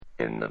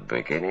In the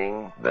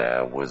beginning,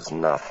 there was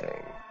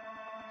nothing.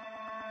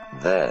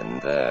 Then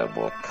there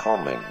were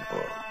comic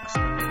books.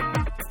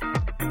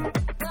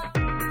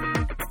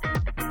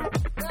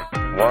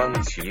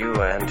 Once you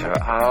enter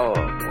our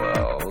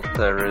world,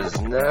 there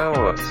is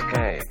no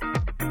escape.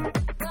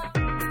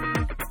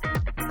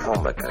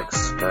 Comic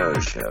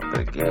exposure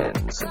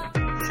begins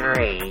in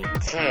 3,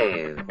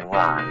 2,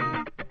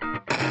 1.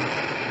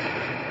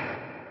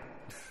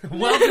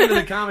 Welcome to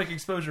the Comic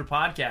Exposure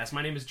Podcast.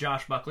 My name is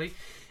Josh Buckley,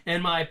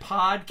 and my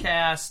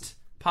podcast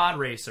pod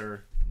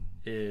racer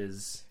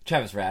is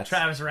Travis Ratz.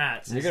 Travis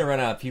Ratz. You're gonna run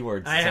out of P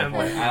words. I am.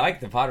 I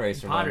like the pod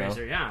racer. Pod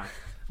racer,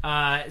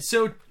 yeah.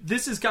 So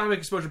this is Comic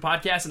Exposure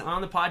Podcast, and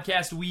on the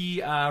podcast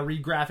we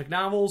read graphic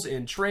novels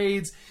and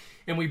trades,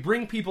 and we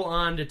bring people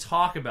on to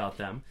talk about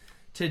them.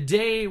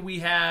 Today we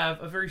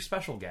have a very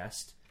special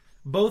guest.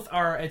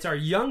 It's our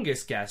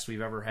youngest guest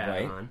we've ever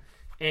had on.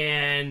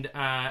 And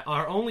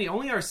our only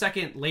our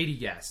second lady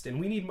guest, and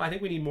I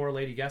think we need more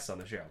lady guests on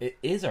the show. It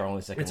is our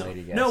only second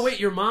lady guest. No, wait,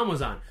 your mom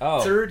was on.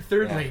 Oh, third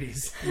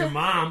ladies. Your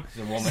mom,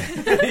 the woman.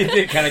 You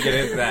did kind of get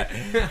into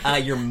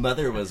that. Your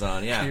mother was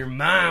on, yeah. Your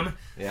mom.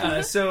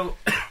 Yeah. So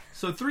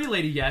 3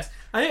 lady guests.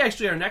 I think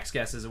actually our next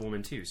guest is a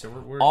woman too. So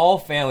we're all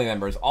family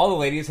members. All the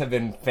ladies have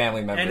been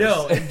family members. I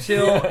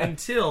know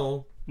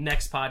until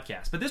next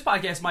podcast. But this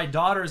podcast, my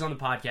daughter is on the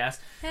podcast.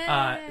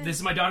 Hey. This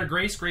is my daughter,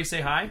 Grace. Grace,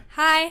 say hi.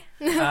 Hi.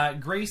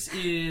 Grace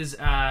is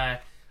a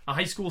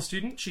high school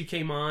student. She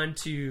came on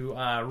to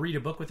read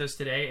a book with us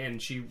today,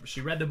 and she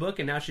read the book,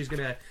 and now she's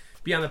going to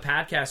be on the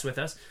podcast with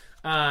us.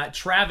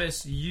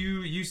 Travis,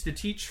 you used to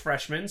teach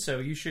freshmen, so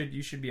you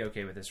should be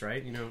okay with this,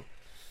 right? You know.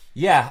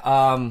 Yeah.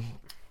 I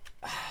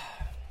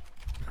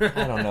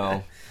don't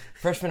know.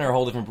 Freshmen are a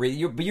whole different breed.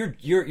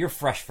 You're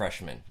fresh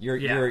freshman. You're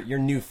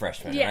new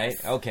freshman,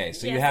 yes. right? Okay,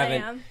 so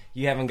yes,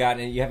 you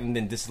haven't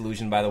been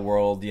disillusioned by the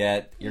world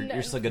yet.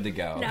 You're still good to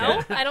go. No,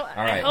 okay? I don't.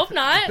 All right. I hope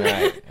not. All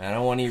right. I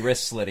don't want any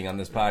wrist slitting on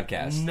this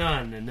podcast.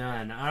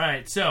 None. All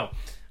right, so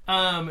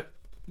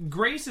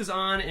Grace is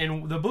on,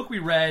 and the book we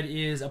read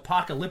is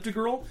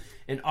ApocalyptiGirl,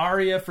 an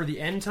aria for the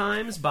end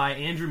times by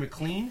Andrew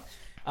Mclean.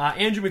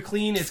 Andrew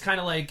Mclean is kind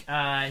of like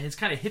has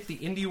kind of hit the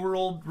indie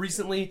world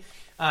recently.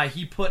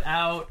 He put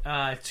out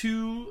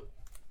 2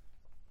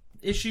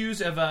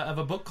 issues of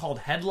a book called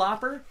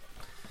Headlopper,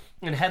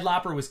 and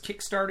Headlopper was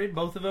kickstarted,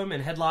 both of them.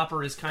 And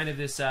Headlopper is kind of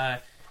this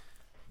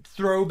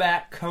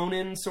throwback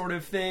Conan sort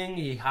of thing.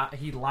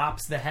 He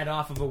lops the head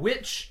off of a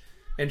witch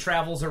and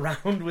travels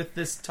around with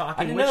this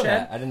talking witch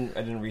head. I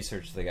didn't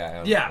research the guy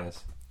on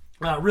this.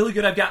 Really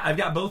good. I've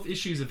got both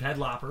issues of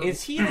Headlopper.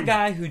 Is he the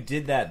guy who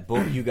did that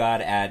book you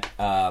got at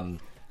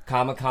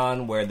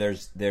Comic-Con where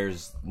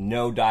there's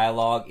no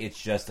dialogue? It's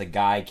just a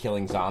guy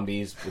killing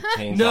zombies with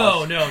chainsaws.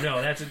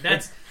 No. That's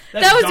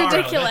that was Darrow.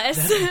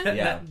 ridiculous.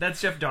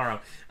 That's Jeff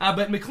Darrow.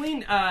 But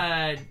McLean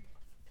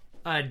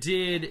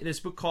did this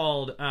book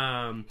called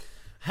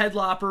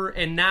Headlopper,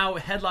 and now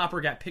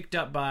Headlopper got picked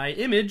up by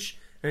Image,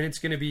 and it's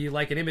going to be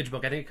like an Image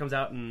book. I think it comes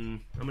out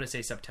in, I'm going to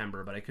say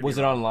September, but I could. Was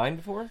it online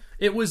before?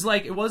 It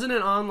wasn't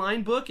an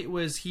online book.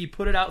 He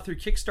put it out through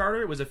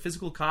Kickstarter. It was a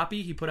physical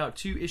copy. He put out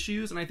 2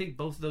 issues, and I think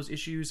both of those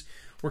issues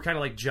were kind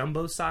of like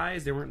jumbo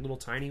size. They weren't little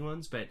tiny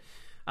ones, but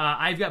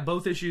I've got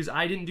both issues.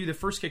 I didn't do the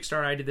first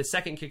Kickstarter. I did the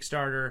second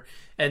Kickstarter,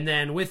 and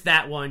then with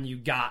that one, you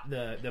got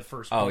the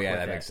first book. Oh, yeah,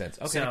 that it. makes sense.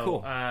 Okay, so,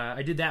 cool.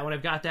 I did that one.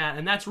 I've got that,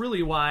 and that's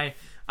really why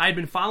I'd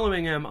been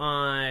following him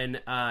on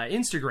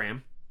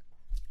Instagram.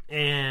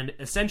 And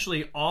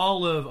essentially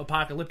all of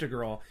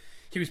ApocalyptiGirl,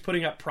 he was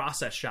putting up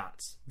process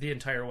shots the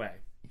entire way.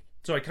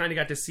 So I kind of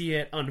got to see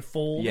it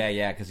unfold.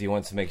 Yeah, because he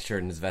wants to make sure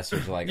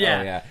investors are like, yeah.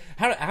 Oh, yeah.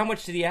 How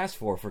much did he ask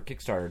for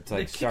Kickstarter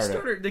to start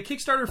it? The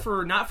Kickstarter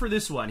for, not for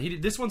this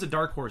one. This one's a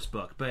Dark Horse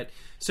book. But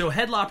so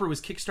Headlopper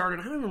was Kickstarted.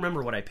 I don't even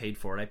remember what I paid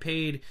for it. I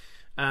paid,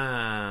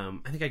 I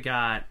think I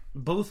got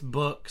both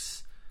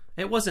books.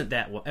 It wasn't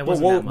that. It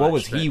wasn't that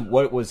much.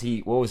 What was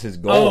his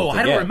goal? Oh,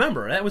 I don't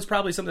remember. That was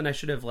probably something I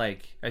should have.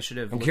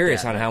 I'm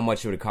curious on how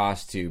much it would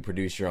cost to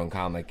produce your own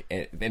comic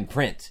in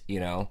print. You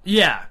know.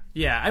 Yeah.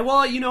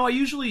 I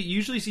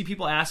usually see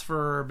people ask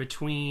for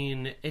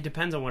between. It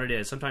depends on what it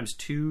is. Sometimes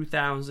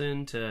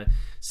 $2,000 to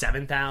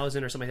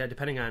 $7,000 or something like that,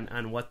 depending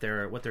on what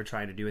they're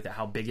trying to do with it,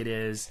 how big it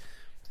is.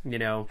 You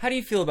know. How do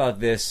you feel about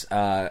this?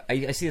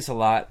 I see this a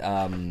lot.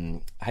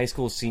 High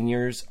school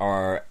seniors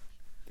are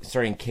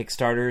starting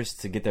Kickstarters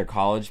to get their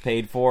college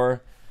paid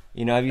for.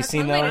 You know, have you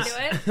seen those? That's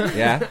one way to do it.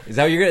 Yeah, is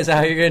that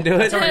how you're gonna do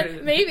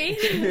it? Maybe.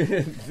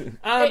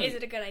 Is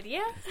it a good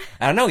idea?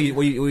 I don't know.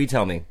 Will you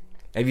tell me?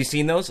 Have you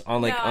seen those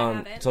on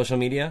on social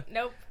media?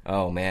 Nope.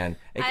 Oh man,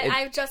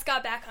 I just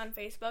got back on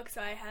Facebook,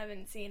 so I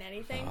haven't seen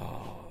anything.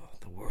 Oh,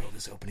 the world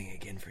is opening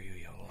again for you,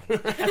 young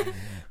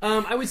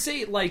one. I would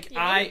say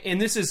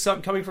and this is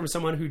coming from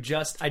someone who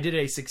I did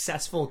a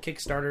successful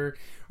Kickstarter.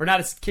 Or not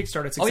a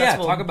Kickstarter. Oh yeah,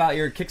 talk about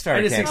your Kickstarter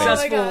I did a campaign.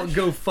 successful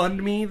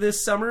GoFundMe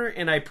this summer,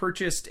 and I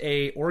purchased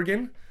a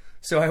organ.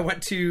 So I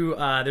went to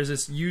there's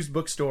this used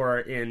bookstore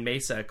in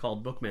Mesa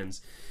called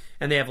Bookman's,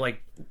 and they have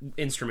like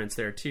instruments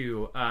there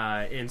too.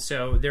 And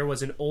so there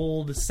was an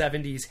old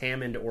 70s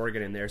Hammond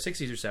organ in there,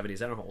 60s or 70s.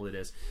 I don't know how old it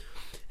is.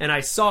 And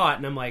I saw it,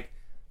 and I'm like,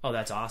 oh,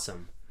 that's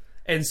awesome.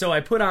 And so I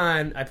put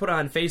on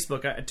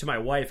Facebook to my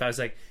wife. I was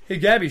like, hey,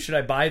 Gabby, should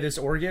I buy this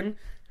organ?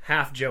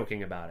 Half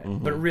joking about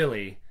it. But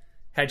really,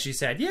 had she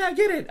said, yeah, I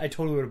get it, I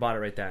totally would have bought it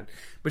right then.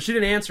 But she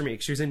didn't answer me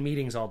because she was in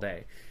meetings all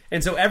day.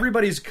 And so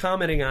everybody's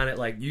commenting on it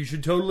like, you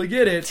should totally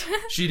get it.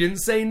 She didn't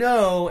say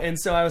no. And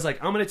so I was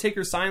like, I'm going to take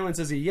her silence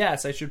as a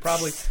yes. I should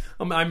probably,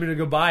 I'm going to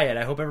go buy it.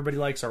 I hope everybody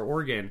likes our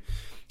organ.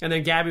 And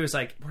then Gabby was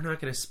like, we're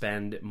not going to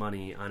spend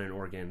money on an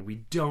organ. We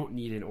don't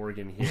need an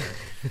organ here.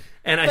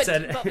 And I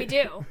said... But we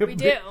do. We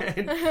do.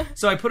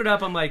 So I put it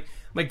up. I'm like,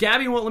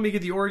 Gabby won't let me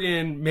get the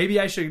organ.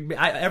 Maybe I should...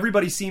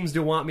 everybody seems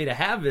to want me to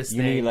have this thing.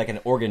 You need like an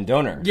organ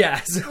donor.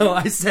 Yeah. So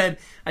I said,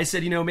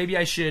 maybe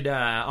I should...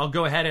 I'll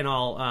go ahead and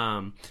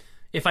I'll...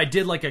 if I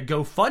did like a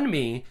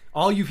GoFundMe,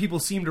 all you people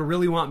seem to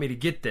really want me to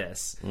get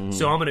this.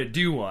 So I'm going to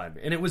do one.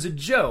 And it was a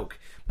joke.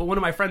 But one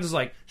of my friends was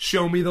like,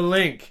 show me the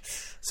link.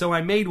 So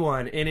I made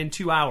one, and in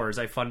 2 hours,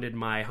 I funded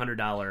my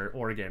 $100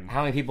 organ.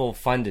 How many people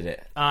funded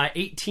it?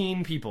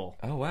 18 people.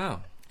 Oh,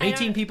 wow.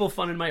 18 people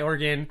funded my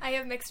organ. I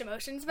have mixed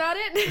emotions about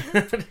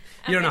it.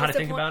 You don't know how to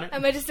think about it?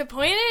 Am I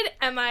disappointed?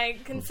 Am I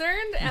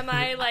concerned? Am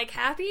I, like,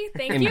 happy?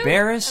 Thank you.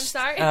 Embarrassed? I'm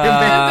sorry.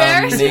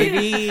 Embarrassed?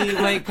 Maybe,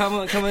 like,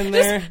 come in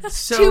there.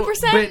 So,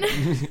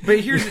 2%? But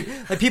here's...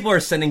 Like, people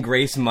are sending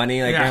Grace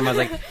money. Like, Grandma's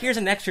like, here's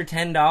an extra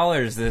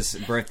 $10 this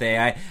birthday.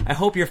 I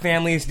hope your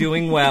family is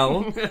doing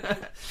well.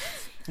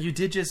 You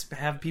did just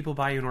have people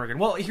buy you an organ.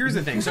 Well, here's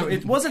the thing. So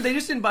it wasn't... They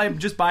just didn't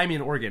buy me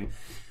an organ.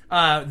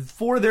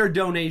 For their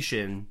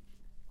donation...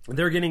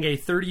 They're getting a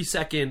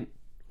 30-second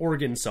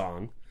organ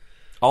song.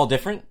 All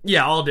different?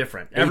 Yeah, all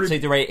different. So you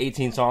have to write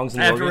 18 songs in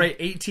the I have organ? to write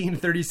 18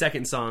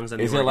 30-second songs.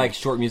 Is it like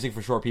short music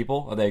for short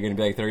people? Are they going to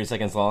be like 30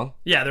 seconds long?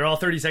 Yeah, they're all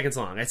 30 seconds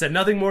long. I said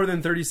nothing more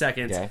than 30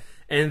 seconds. Okay.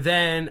 And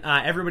then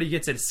everybody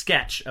gets a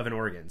sketch of an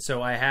organ.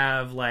 So I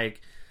have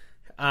like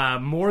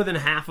more than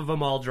half of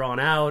them all drawn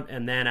out,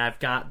 and then I've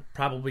got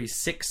probably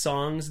 6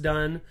 songs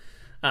done.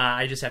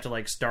 I just have to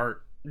like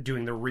start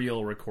doing the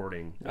real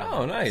recording.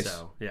 Oh, nice.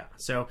 So, yeah.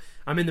 So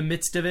I'm in the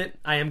midst of it.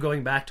 I am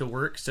going back to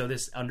work, so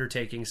this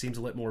undertaking seems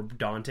a little more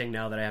daunting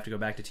now that I have to go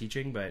back to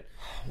teaching, but...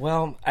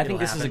 Well, I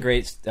think this is a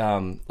great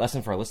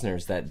lesson for our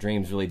listeners that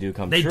dreams really do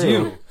come they true.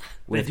 Do.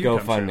 With they do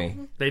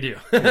GoFundMe. They do.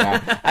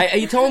 Yeah.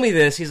 You told me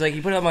this. He's like,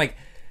 you put it up, I'm like,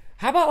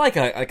 how about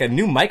like a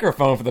new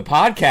microphone for the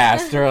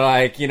podcast, or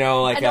like, you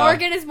know, like an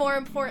organ is more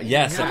important.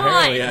 Yes, Come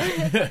apparently.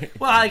 on. Yeah.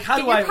 Well, like, how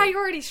Get do your I...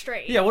 priorities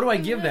straight. Yeah, what do I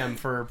give them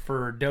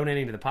for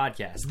donating to the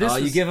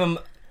podcast? You give them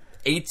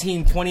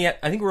 18, 20, I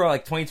think we're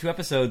like 22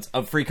 episodes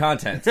of free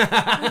content.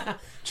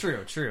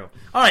 True.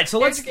 All right, so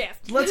let's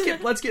There's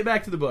a get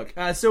back to the book.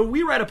 So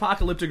we read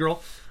ApocalyptiGirl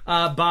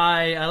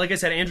by, like I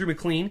said, Andrew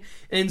Mclean.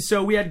 And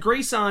so we had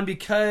Grace on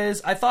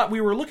because I thought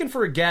we were looking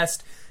for a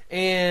guest.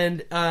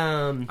 And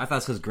I thought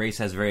it's because Grace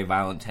has very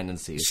violent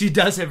tendencies. She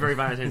does have very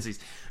violent tendencies.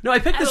 No, I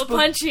picked this book. I will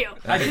punch you.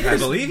 I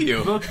believe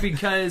you. Book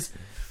because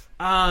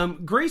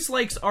Grace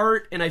likes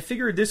art, and I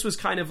figured this was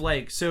kind of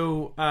like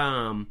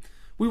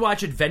we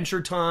watch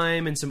Adventure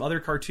Time and some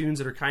other cartoons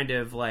that are kind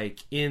of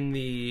like in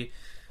the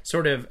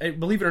sort of,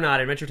 believe it or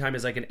not, Adventure Time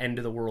is like an end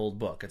of the world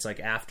book. It's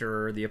like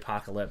after the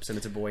apocalypse, and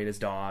it's a boy and his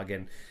dog,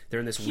 and they're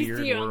in this weird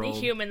world. He's the only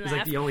human left. He's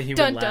like the only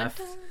human Dun, left.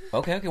 dun, dun.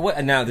 Okay. What?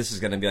 And now this is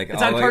going to be like...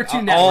 It's on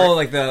Cartoon All Network.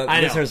 like the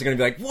I know. listeners are going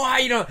to be like, why?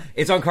 You know,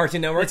 it's on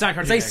Cartoon Network? It's on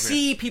Cartoon Network. I Network.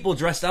 see people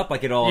dressed up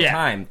like it all the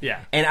time. Yeah.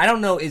 And I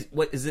don't know, is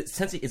it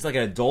it's like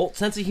an adult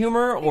sense of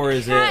humor, or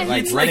is it Yeah,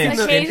 like it's Ren like and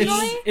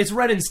occasionally- Stimpy? It's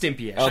Ren and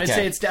Stimpy-ish. Okay. I'd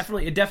say it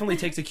definitely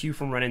takes a cue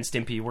from Ren and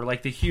Stimpy, where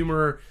like the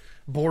humor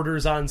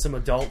borders on some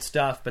adult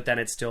stuff, but then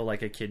it's still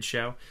like a kid's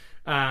show.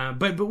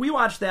 But we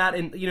watched that,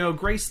 and you know,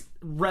 Grace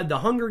read The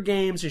Hunger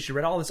Games, and she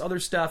read all this other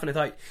stuff, and I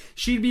thought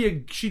she'd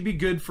be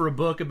good for a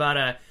book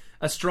about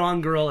a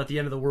strong girl at the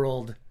end of the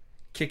world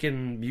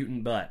kicking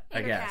mutant butt,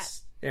 I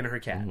guess, and her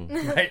cat,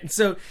 right?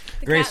 So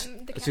Grace,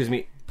 excuse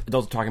me,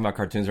 adults are talking about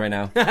cartoons right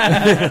now.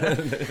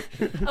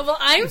 Oh, well,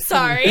 I'm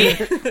sorry.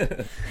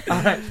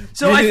 all right,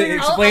 so I figured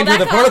explain I'll to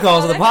the back off,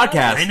 protocols of I'll the back off.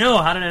 podcast. I know,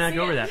 how did I not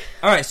go over that?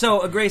 All right,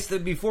 so Grace,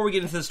 before we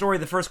get into the story,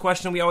 the first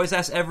question we always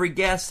ask every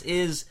guest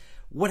is,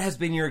 what has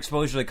been your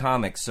exposure to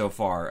comics so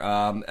far?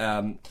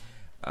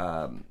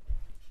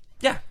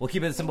 Yeah, we'll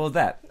keep it as simple as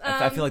that.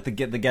 I feel like the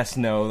guests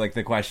know like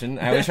the question.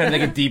 I always try to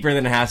make it deeper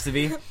than it has to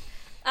be.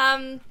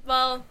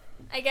 Well,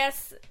 I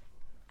guess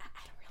I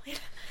don't really.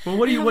 Well,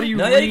 what do you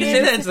No, read? you can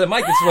say that into the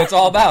mic. That's what it's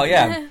all about.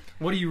 Yeah.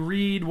 What do you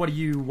read? What do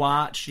you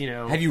watch? You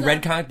know, Have you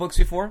read comic books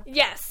before?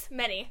 Yes,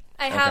 many.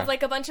 I have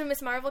like a bunch of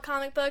Miss Marvel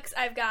comic books.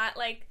 I've got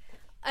like.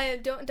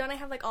 Don't I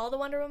have like all the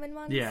Wonder Woman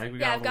ones? Yeah,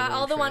 I've got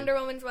all the Wonder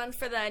Woman ones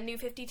for the New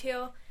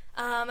 52.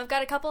 I've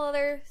got a couple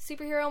other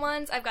superhero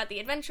ones. I've got the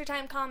Adventure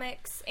Time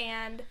comics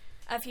and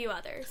a few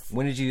others.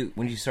 When did you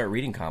start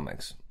reading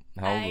comics?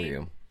 How old were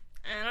you?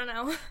 I don't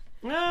know.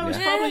 No,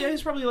 it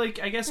was probably like,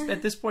 I guess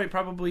at this point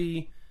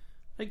probably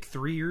like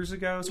 3 years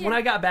ago. So when Yeah.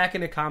 I got back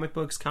into comic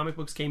books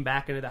came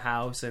back into the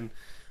house, and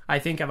I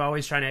think I've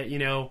always trying to, you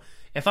know,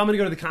 if I'm going to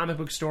go to the comic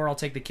book store, I'll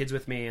take the kids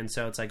with me. And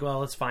so it's like, well,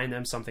 let's find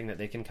them something that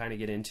they can kind of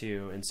get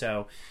into. And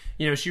so,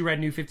 she read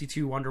New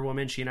 52 Wonder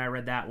Woman. She and I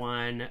read that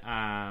one.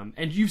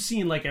 And you've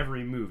seen like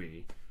every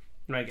movie.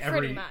 Like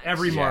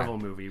every Marvel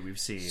movie we've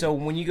seen. So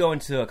when you go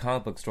into a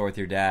comic book store with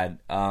your dad,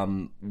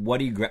 what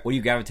do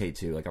you gravitate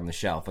to, like on the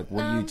shelf? Like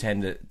what do you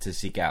tend to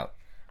seek out?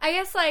 I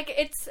guess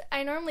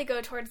I normally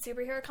go towards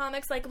superhero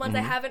comics, like ones I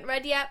haven't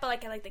read yet, but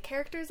like I like the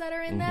characters that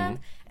are in them,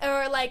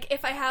 or like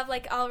if I have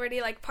like already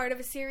like part of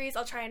a series,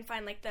 I'll try and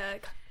find like the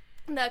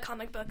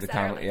comic books that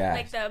are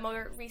like the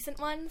more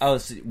recent ones. Oh,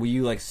 so will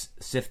you like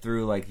sift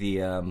through like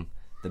the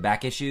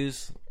back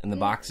issues and the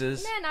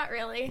boxes? Nah, not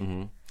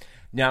really.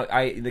 Now,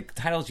 the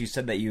titles you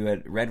said that you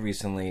had read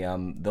recently,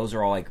 those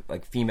are all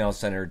like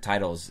female-centered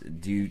titles.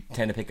 Do you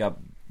tend to pick up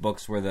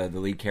books where the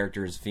lead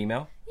character is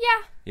female?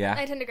 Yeah.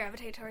 I tend to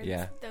gravitate towards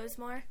those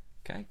more.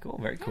 Okay, cool.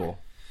 Very cool.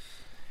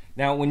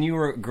 Now, when you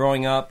were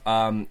growing up,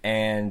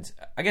 and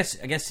I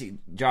guess,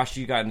 Josh,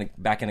 you got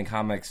back into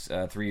comics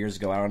 3 years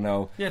ago. I don't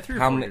know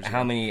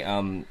how many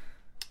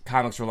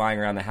comics were lying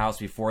around the house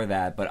before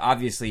that, but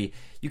obviously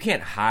you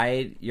can't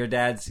hide your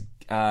dad's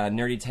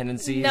nerdy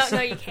tendencies. No,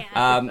 you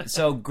can't.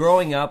 So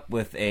growing up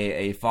with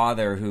a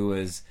father who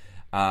was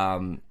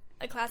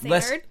a classic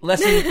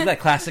nerd,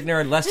 classic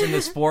nerd, less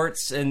into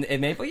sports and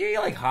maybe, but you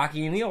like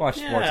hockey and you watch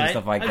sports and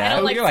stuff like that. I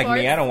don't like You're sports. Like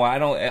me. I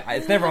don't.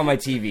 It's never on my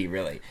TV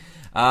really.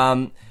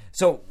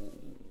 So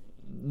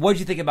what did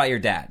you think about your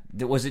dad?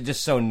 Was it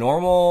just so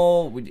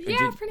normal? Pretty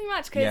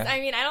much. Because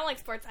I don't like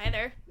sports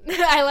either.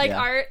 I like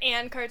art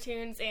and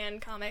cartoons and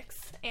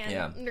comics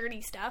and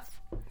nerdy stuff.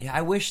 Yeah,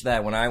 I wish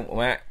that when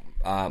I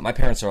my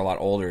parents are a lot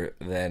older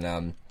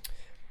than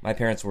my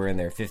parents were in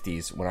their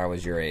 50s when I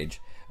was your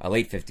age,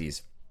 late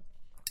 50s.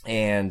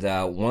 And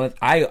I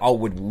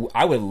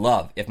would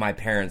love if my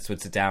parents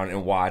would sit down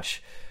and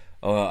watch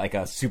like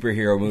a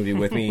superhero movie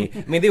with me.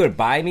 I mean, they would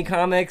buy me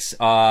comics,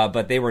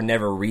 but they were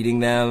never reading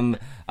them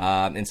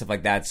and stuff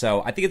like that.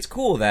 So I think it's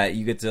cool that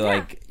you get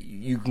to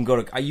you can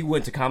go to. You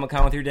went to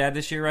Comic-Con with your dad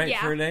this year, right?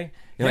 Yeah. For a day.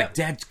 You're like,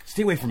 Dad,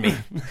 stay away from me.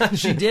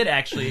 She did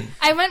actually.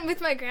 I went with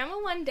my grandma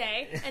one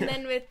day, and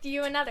then with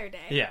you another day.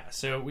 Yeah,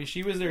 so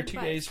she was there 2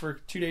 days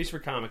for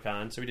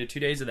Comic-Con, so we did 2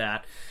 days of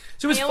that.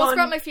 So it was I fun. almost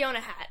brought my Fiona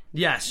hat.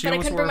 Yes, but I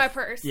couldn't bring my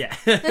purse. Yeah.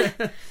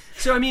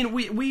 So I mean,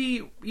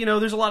 we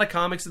there's a lot of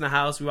comics in the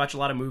house. We watch a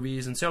lot of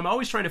movies, and so I'm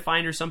always trying to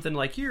find her something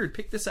like, here,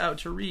 pick this out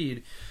to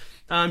read.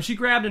 She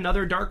grabbed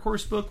another Dark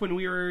Horse book when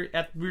we were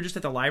just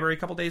at the library a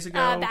couple days ago.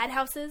 Bad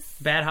Houses.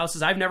 Bad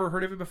Houses. I've never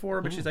heard of it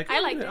before, but she's like, I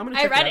liked it. I'm gonna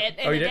I check read it it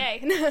in a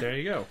day. There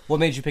you go. What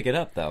made you pick it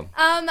up, though?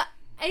 I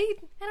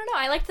don't know.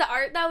 I liked the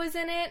art that was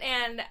in it,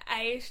 and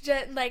I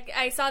just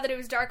I saw that it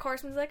was Dark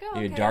Horse, and was like, oh,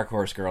 okay. You're a Dark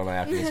Horse girl now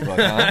after this book,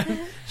 huh?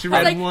 She I was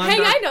read like, one. hey,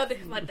 I know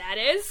what that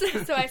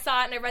is. So I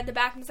saw it, and I read the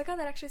back, and was like, oh,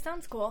 that actually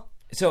sounds cool.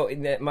 So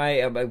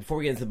before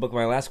we get into the book,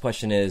 my last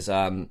question is,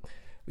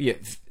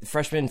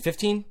 freshman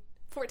 15?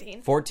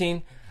 14.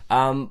 14?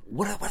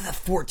 What are the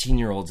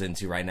 14-year-olds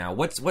into right now?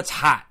 What's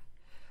hot?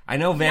 I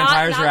know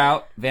vampires are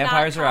out.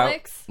 Vampires are out.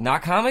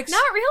 Not comics?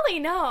 Not really,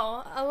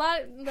 no. A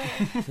lot.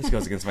 This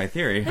goes against my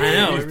theory. I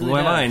know. It blew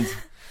my mind.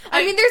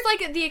 I mean, there's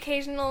like the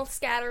occasional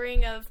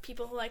scattering of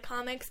people who like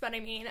comics, but I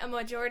mean, a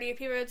majority of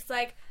people are just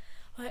like,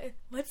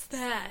 what's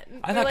that?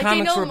 I thought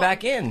comics were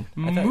back in.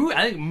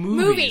 I think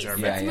movies are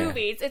back. It's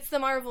movies. It's the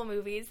Marvel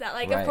movies that,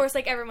 like, of course,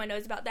 like everyone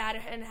knows about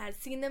that and has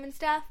seen them and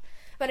stuff.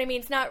 But I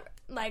mean, it's not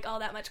like all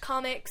that much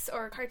comics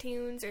or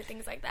cartoons or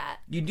things like that.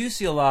 You do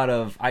see a lot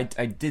of. I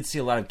did see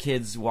a lot of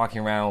kids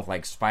walking around with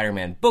like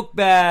Spider-Man book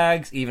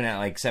bags, even at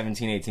like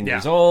 17, 18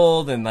 years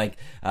old, and like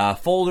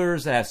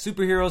folders that have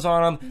superheroes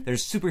on them.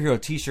 There's superhero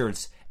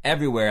T-shirts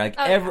everywhere. Like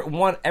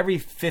every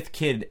fifth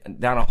kid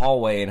down a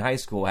hallway in high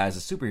school has a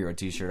superhero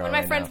T-shirt on.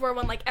 My friends wear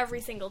one like every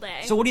single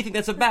day. So what do you think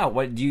that's about?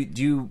 What do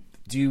you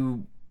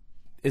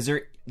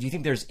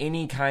think there's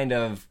any kind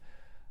of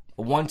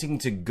wanting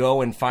to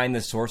go and find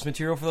the source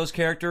material for those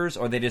characters,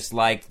 or they just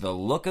like the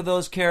look of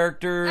those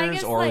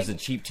characters, or is it a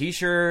cheap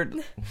T-shirt?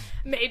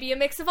 Maybe a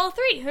mix of all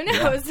three. Who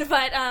knows? Yeah.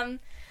 But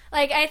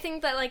I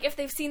think that like if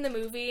they've seen the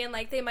movie and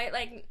like they might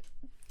like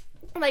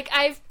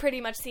I've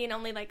pretty much seen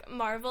only like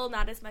Marvel,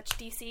 not as much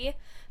DC.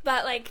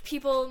 But like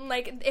people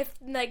like if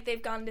like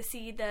they've gone to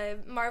see the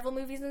Marvel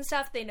movies and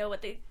stuff, they know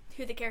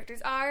who the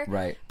characters are.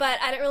 Right. But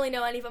I don't really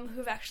know any of them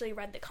who've actually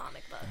read the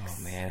comic books.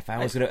 Oh man,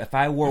 if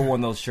I wore one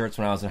of those shirts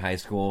when I was in high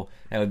school,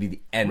 that would be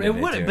the end of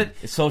it. But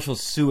it's social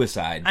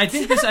suicide. I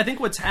think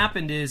what's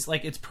happened is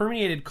like it's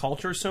permeated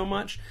culture so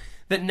much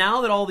that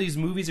now that all these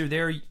movies are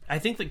there, I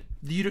think like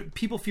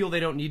people feel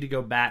they don't need to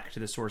go back to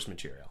the source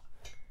material.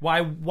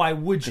 Why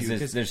would you?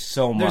 Because there's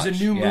so much.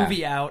 There's a new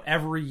movie out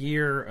every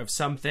year of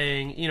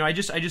something. You know, I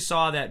just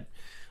saw that.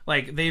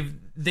 Like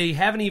they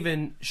haven't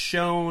even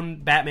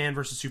shown Batman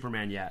versus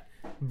Superman yet,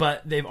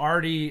 but they've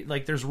already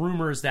like there's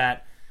rumors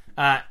that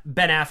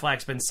Ben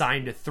Affleck's been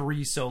signed to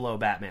 3 solo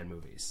Batman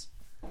movies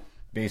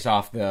based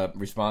off the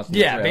response.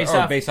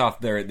 To based off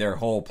their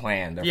whole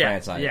plan,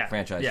 their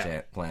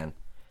franchise plan.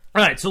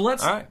 All right, so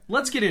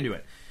let's get into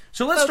it.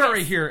 So let's start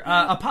Focus. right here.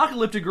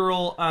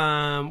 ApocalyptiGirl,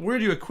 we're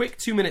going to do a quick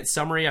 2-minute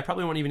summary. I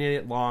probably won't even need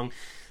it long.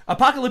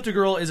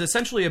 ApocalyptiGirl is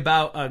essentially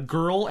about a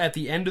girl at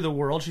the end of the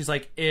world. She's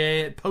like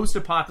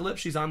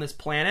post-apocalypse. She's on this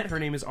planet. Her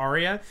name is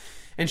Arya.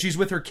 And she's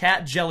with her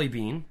cat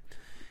Jellybean.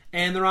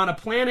 And they're on a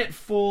planet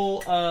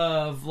full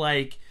of,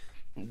 like,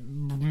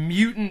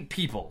 mutant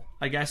people,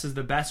 I guess is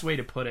the best way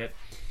to put it.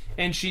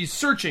 And she's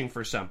searching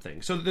for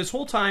something. So this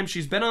whole time,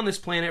 she's been on this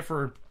planet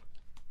for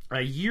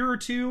a year or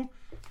two,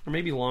 or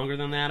maybe longer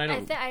than that. I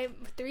don't.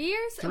 3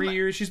 years. 3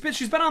 years. She's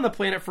been on the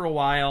planet for a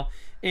while,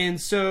 and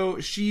so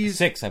she's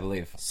 6, I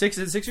believe. 6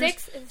 is it 6 years?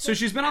 6 is So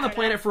she's been on the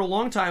planet for a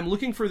long time,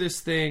 looking for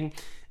this thing,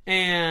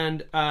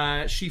 and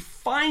she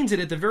finds it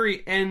at the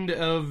very end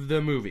of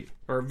the movie,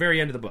 or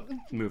very end of the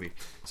movie.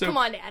 So Come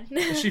on, Dad.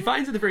 she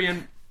finds it at the very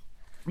end.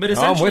 But Oh,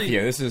 I'm essentially, with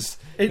you. This is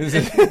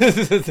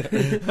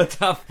a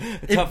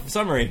tough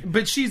summary.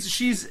 But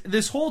she's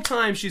this whole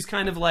time she's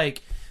kind of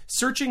like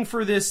searching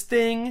for this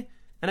thing,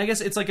 and I guess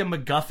it's like a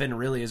MacGuffin,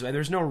 really.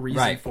 There's no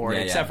reason for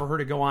it except for her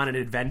to go on an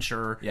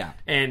adventure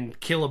and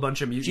kill a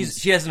bunch of mutants.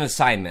 She has an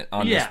assignment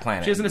on this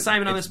planet. She has an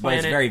assignment on this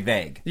planet. But it's very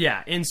vague.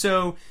 Yeah, and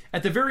so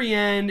at the very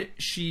end,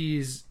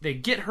 they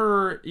get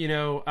her.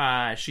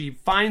 She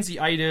finds the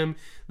item.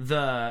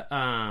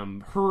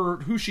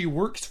 Who she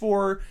works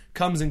for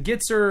comes and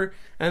gets her,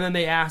 and then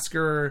they ask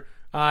her,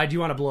 "Do you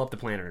want to blow up the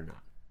planet or not?"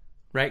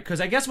 Right?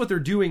 Because I guess what they're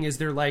doing is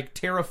they're like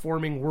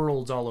terraforming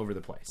worlds all over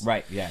the place.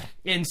 Right. Yeah.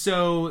 And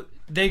so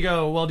they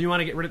go, "Well, do you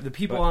want to get rid of the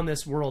people on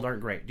this world?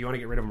 Aren't great. Do you want to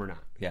get rid of them or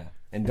not?" Yeah.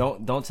 And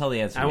don't tell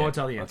the answer. I yet. won't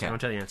tell the answer. Okay. I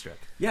won't tell the answer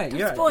yet.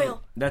 Yeah.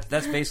 spoil.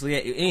 That's basically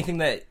it. Anything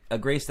that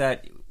Grace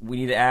that we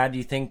need to add? Do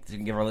you think to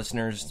give our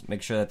listeners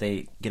make sure that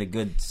they get a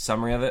good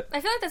summary of it? I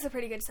feel like that's a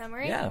pretty good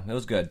summary. Yeah, it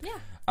was good. Yeah.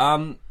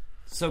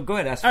 So go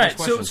ahead. Ask the All first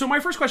right, question. so my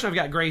first question I've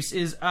got, Grace,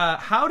 is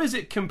how does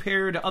it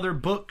compare to other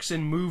books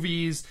and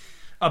movies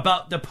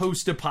about the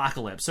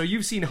post-apocalypse? So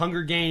you've seen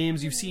Hunger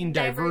Games, you've seen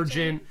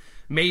Divergent,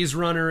 Maze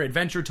Runner,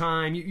 Adventure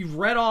Time. You've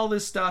read all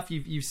this stuff.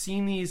 You've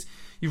seen these.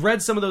 You've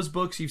read some of those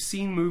books. You've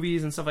seen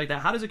movies and stuff like that.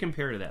 How does it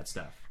compare to that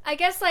stuff? I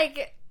guess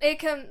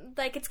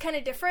it's kind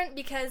of different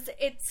because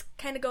it's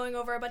kind of going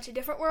over a bunch of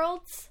different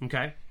worlds.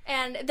 Okay.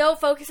 And though it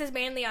focuses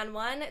mainly on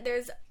one,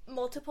 there's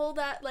multiple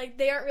that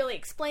they aren't really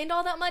explained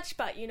all that much,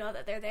 but you know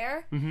that they're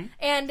there. Mm-hmm.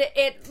 And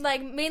it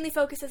mainly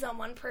focuses on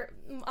one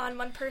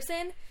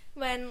person.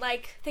 When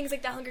things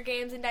like the Hunger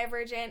Games and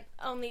Divergent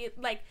only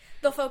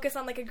they'll focus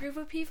on a group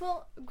of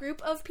people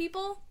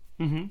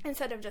mm-hmm.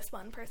 instead of just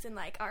one person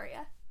like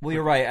Arya. Well,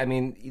 you're right. I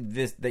mean,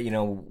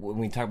 when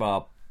we talk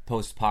about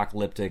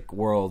post-apocalyptic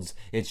worlds,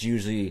 it's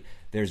usually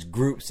there's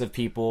groups of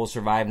people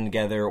surviving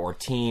together or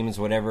teams,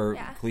 whatever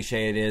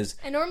cliche it is.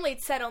 And normally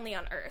it's set only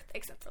on Earth,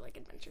 except for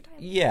Adventure Time.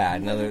 Yeah,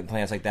 and other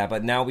planets like that.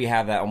 But now we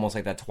have that almost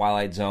like that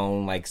Twilight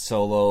Zone,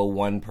 solo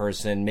one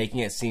person,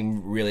 making it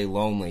seem really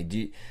lonely.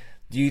 Did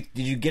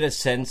you get a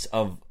sense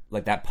of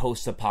that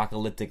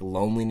post-apocalyptic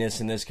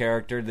loneliness in this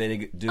character? Did they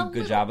do a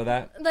good job of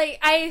that?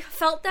 I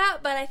felt that,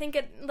 but I think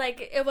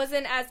it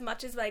wasn't as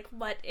much as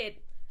what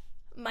it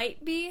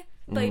might be,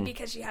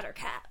 because she had her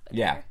cat.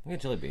 Yeah, we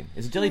got Jelly Bean.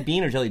 Is it Jelly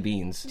Bean or Jelly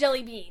Beans?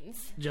 Jelly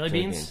Beans. Jelly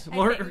Beans.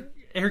 Well,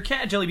 her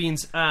cat Jelly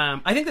Beans.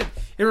 I think that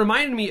it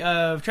reminded me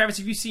of Travis.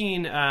 Have you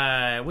seen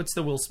what's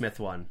the Will Smith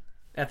one?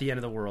 At the End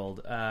of the World.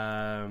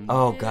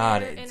 Oh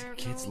God,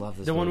 kids love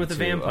this. The one with the too.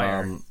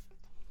 vampire.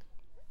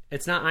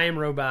 It's not I Am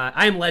Robot.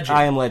 I Am Legend.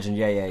 I Am Legend,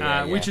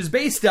 yeah. Which is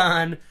based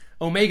on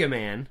Omega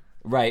Man.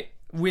 Right.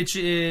 Which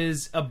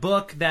is a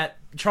book that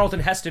Charlton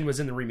Heston was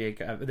in the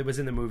remake of. That was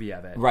in the movie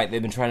of it. Right. They've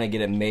been trying to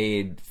get it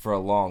made for a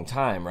long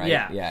time, right?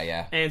 Yeah.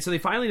 Yeah. And so they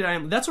finally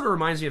did that's what it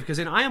reminds me of, because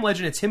in I Am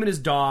Legend, it's him and his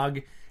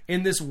dog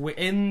in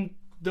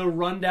the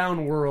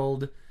rundown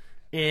world,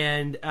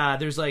 and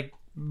there's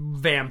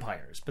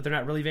vampires, but they're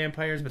not really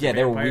vampires. But they're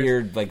vampires.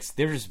 weird.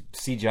 They're just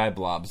CGI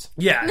blobs.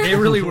 Yeah, they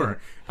really were.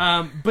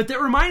 But that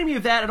reminded me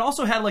of that. It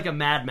also had a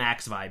Mad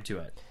Max vibe to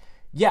it.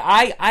 Yeah,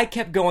 I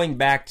kept going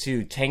back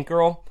to Tank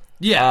Girl.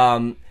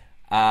 Yeah.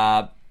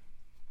 But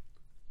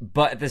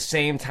at the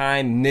same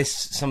time,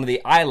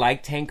 I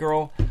like Tank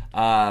Girl.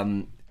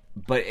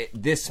 But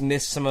this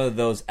missed some of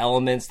those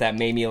elements that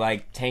made me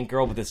like Tank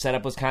Girl. But the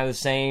setup was kind of the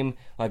same.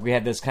 We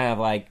had this kind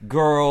of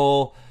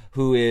girl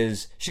who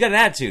she's got an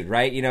attitude,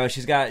 right?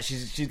 She's got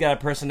a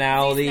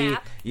personality.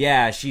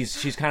 Yeah,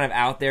 she's kind of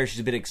out there. She's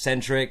a bit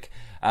eccentric.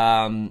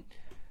 So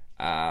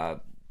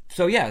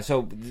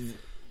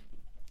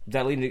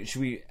that leading to,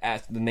 should we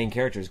ask the main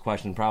character's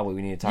question? Probably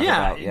we need to talk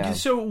about. Yeah.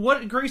 So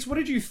Grace, what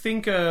did you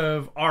think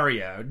of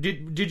Arya?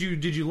 Did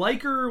you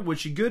like her? Was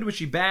she good? Was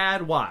she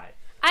bad? Why?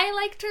 I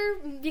liked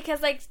her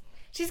because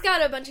she's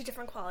got a bunch of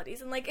different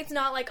qualities, and it's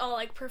not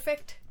all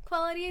perfect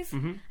qualities.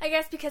 Mm-hmm. I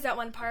guess because at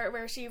one part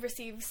where she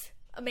receives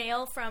a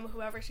mail from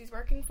whoever she's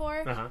working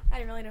for. Uh-huh. I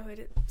didn't really know who it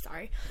is.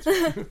 Sorry.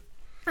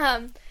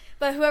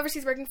 but whoever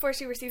she's working for,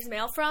 she receives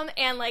mail from,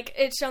 and like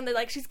it's shown that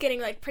like she's getting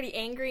like pretty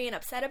angry and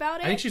upset about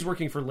it. I think she's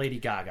working for Lady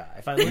Gaga.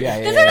 If I look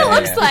That's what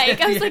it looks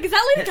like. I was like, is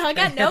that Lady Gaga?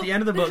 At Nope. the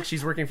end of the book,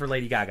 she's working for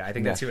Lady Gaga. I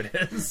think that's who it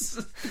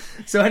is.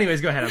 So, anyways,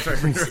 go ahead. I'm sorry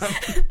for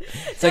interrupting.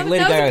 It's like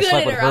Lady Gaga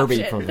slept with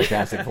Herbie from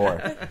Fantastic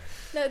Four.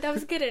 No, that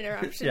was a good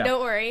interruption. Yeah.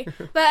 Don't worry.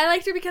 But I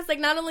liked her because, like,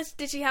 not only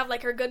did she have,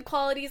 like, her good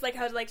qualities, like,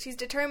 how, like, she's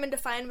determined to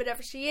find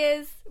whatever she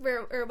is,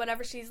 or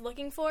whatever she's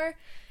looking for,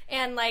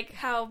 and, like,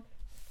 how,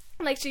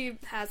 like, she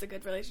has a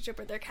good relationship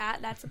with her cat.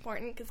 That's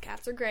important, because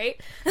cats are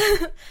great.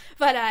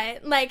 But, I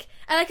like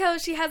how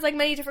she has, like,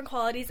 many different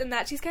qualities, and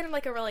that she's kind of,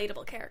 like, a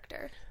relatable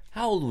character.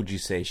 How old would you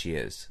say she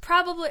is?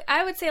 Probably,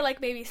 I would say, like,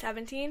 maybe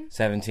 17.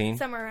 17?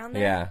 Somewhere around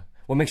there. Yeah.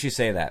 What makes you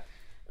say that?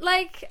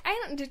 Like,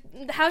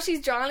 how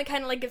she's drawn, it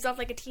kind of, like, gives off,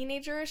 like, a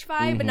teenager-ish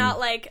vibe, but not,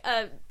 like,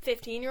 a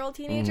 15-year-old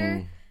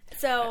teenager.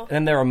 So... And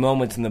then there are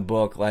moments in the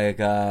book, like,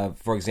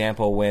 for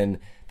example, when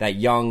that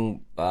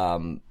young...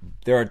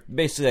 there are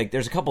basically, like,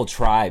 there's a couple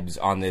tribes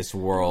on this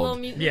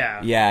world. Yeah.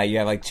 Yeah, you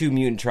have, like, 2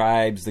 mutant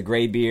tribes, the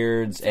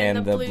Graybeards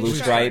and the Blue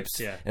Stripes.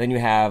 Yeah. And then you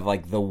have,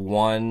 like, the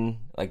one,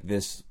 like,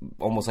 this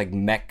almost, like,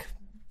 mech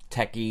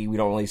techie. We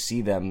don't really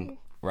see them...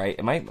 Right?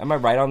 Am I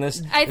right on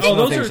this? I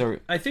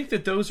think I think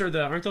that those are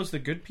aren't those the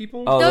good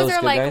people? Oh, those are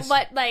good like guys?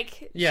 what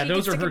like yeah, she those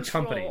gets are to her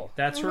control. company.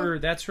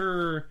 That's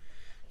her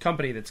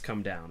company that's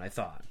come down. I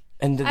thought.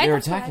 And they're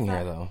that's what I attacking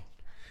her thought. though.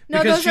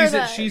 No, Because those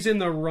are she's in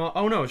the wrong.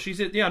 Oh no,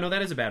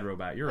 that is a bad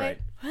robot. You're right.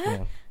 What?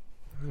 Yeah.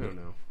 I don't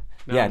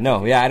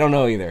know. Yeah, I don't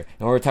know either.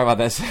 And we're talking about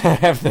this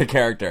after the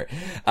character.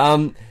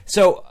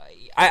 So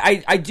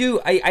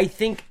I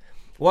think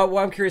what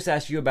I'm curious to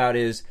ask you about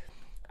is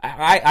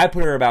I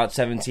put her about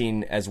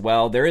 17 as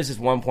well. There is this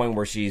one point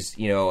where she's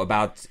she's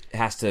about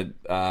to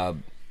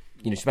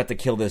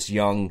kill this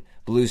young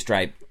blue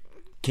stripe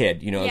kid.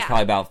 It's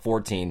probably about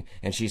 14,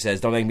 and she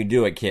says, "Don't make me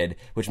do it, kid,"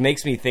 which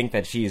makes me think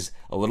that she's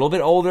a little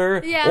bit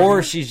older,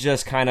 or she's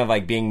just kind of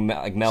like being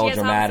like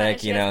melodramatic.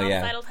 She has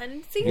homicidal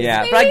tendencies, yeah.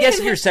 maybe? But I guess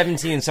if you're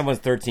 17 and someone's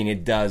 13,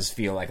 it does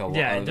feel like a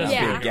it does big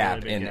feel like a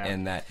gap really big gap.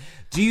 in that.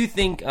 Do you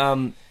think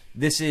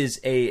this is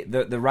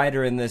the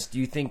writer in this? Do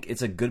you think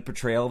it's a good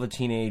portrayal of a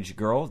teenage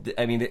girl?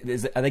 I mean,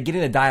 are they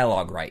getting the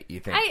dialogue right? You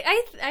think?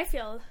 I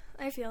feel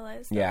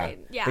as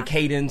the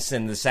cadence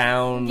and the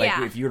sound. Like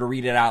if you were to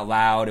read it out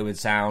loud, it would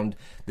sound.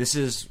 This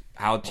is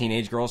how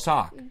teenage girls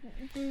talk.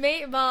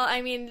 Well,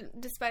 I mean,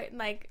 despite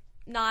like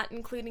not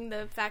including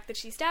the fact that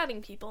she's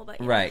stabbing people, but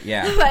right,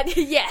 yeah. But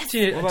yes,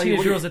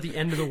 teenage girls at the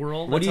end of the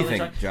world. What do you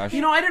think, Josh?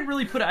 I didn't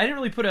really put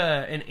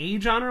an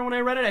age on her when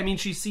I read it. I mean,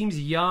 she seems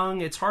young.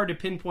 It's hard to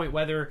pinpoint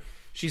whether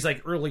she's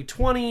like early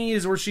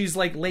 20s or she's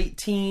like late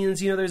teens.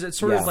 There's that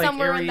sort of like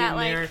somewhere area in that,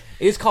 there. Like,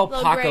 it's called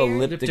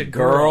Apocalyptic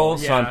Girl,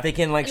 so I'm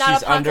thinking like not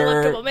she's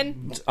under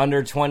woman.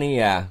 under 20.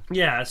 Yeah.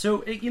 Yeah.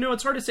 So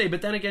it's hard to say,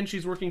 but then again,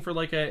 she's working for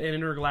like an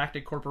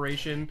intergalactic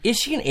corporation. Is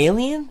she an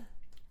alien?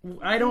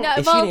 I don't.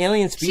 Is she an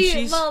alien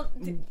species?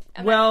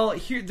 Well,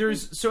 here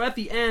so at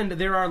the end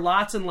there are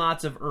lots and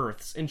lots of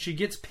Earths, and she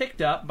gets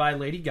picked up by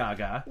Lady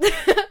Gaga,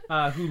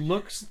 who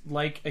looks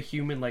like a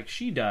human, like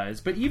she does.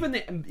 But even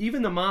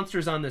the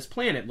monsters on this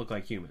planet look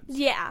like humans.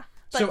 Yeah.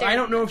 So I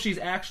don't know if she's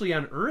actually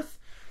on Earth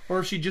or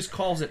if she just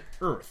calls it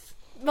Earth.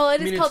 Well,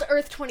 it is called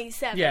Earth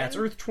 27. Yeah, it's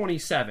Earth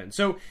 27.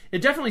 So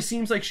it definitely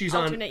seems like she's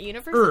Alternate on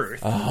universes? Earth.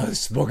 Oh,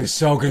 this book is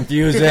so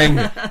confusing.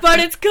 But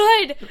it's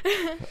good.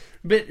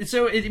 But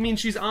so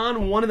she's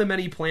on one of the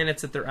many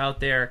planets that they're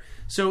out there.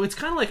 So it's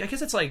kind of like, I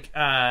guess it's like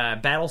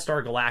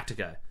Battlestar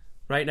Galactica,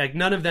 right? Like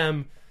none of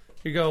them.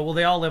 You go, well,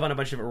 they all live on a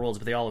bunch of different worlds,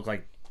 but they all look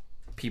like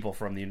people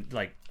from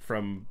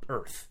from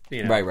Earth.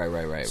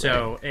 Right.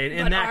 So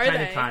in that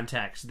kind of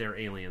context, they're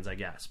aliens, I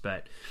guess.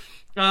 But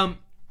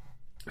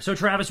so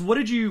Travis, what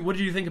did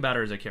you think about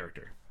her as a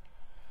character?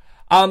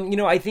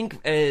 I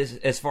think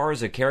as far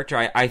as a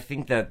character, I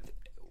think that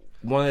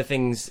one of the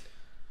things.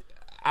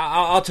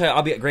 I'll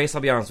tell you. Grace,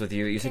 I'll be honest with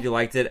you. You said you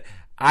liked it.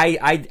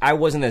 I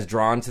wasn't as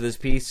drawn to this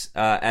piece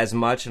as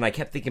much, and I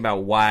kept thinking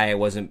about why I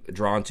wasn't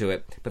drawn to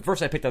it. But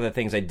first, I picked out the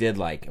things I did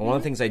like, and one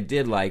of the things I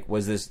did like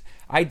was this.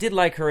 I did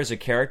like her as a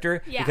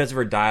character because of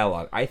her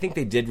dialogue. I think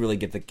they did really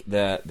get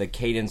the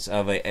cadence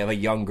of a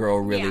young girl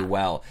really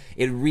well.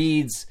 It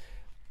reads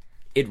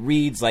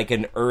like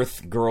an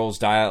Earth girl's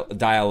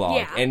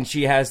dialogue, and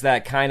she has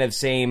that kind of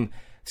same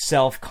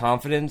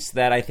self-confidence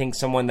that I think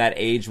someone that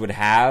age would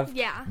have.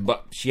 Yeah.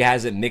 But she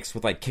has it mixed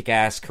with like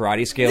kick-ass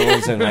karate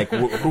skills and like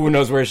who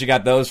knows where she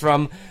got those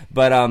from.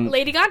 But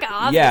Lady Gaga,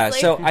 obviously. Yeah,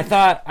 so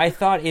I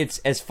thought it's,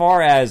 as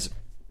far as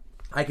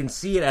I can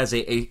see it as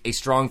a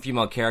strong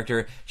female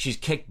character. She's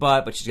kick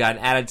butt, but she's got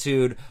an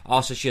attitude.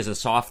 Also, she has a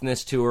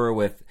softness to her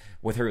with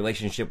her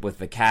relationship with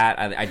the cat.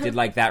 I did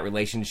like that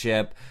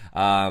relationship.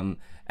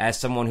 As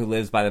someone who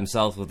lives by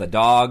themselves with a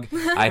dog,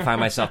 I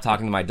find myself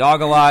talking to my dog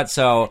a lot.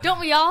 So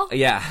don't we all?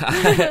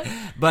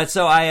 Yeah. But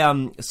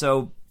so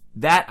so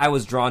that I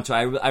was drawn to.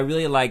 I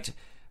really liked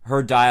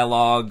her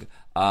dialogue,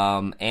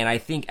 and I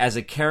think as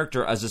a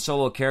character, as a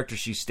solo character,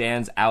 she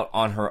stands out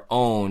on her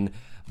own.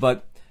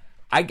 But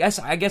I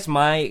guess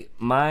my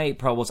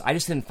problem was I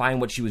just didn't find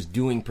what she was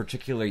doing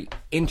particularly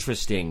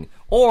interesting,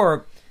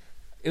 or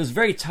it was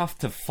very tough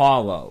to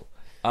follow.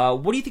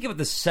 What do you think about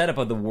the setup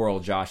of the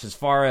world, Josh, as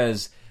far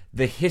as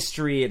the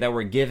history that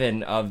we're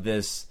given of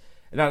this?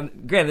 Now,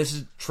 granted, this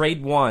is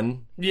trade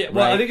one. Yeah,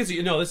 well, right? I think this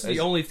is the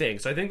only thing.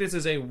 So I think this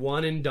is a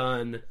one and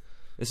done.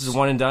 This is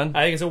one and done?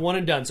 I think it's a one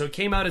and done. So it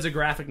came out as a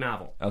graphic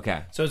novel.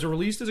 Okay. So it's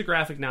released as a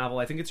graphic novel.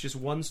 I think it's just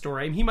one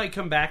story. I mean, he might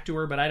come back to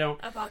her, but I don't.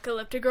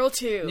 ApocalyptiGirl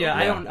 2. Yeah,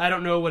 I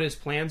don't know what his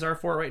plans are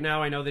for it right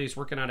now. I know that he's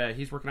working on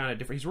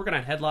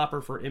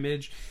Headlopper for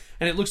Image,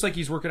 and it looks like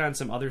he's working on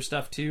some other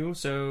stuff too.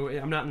 So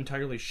I'm not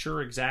entirely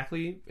sure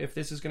exactly if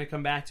this is going to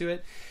come back to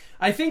it.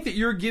 I think that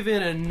you're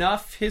given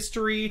enough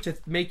history to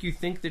make you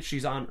think that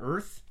she's on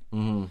Earth.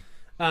 Mm-hmm.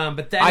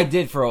 But then I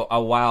did for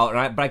a while,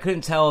 but I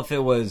couldn't tell if it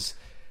was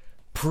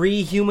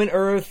pre-human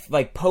Earth,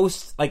 like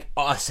post, like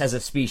us as a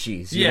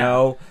species, you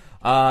know?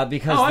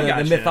 Because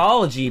the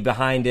mythology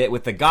behind it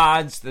with the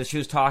gods that she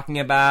was talking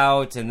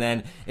about, and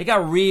then it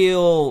got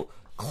real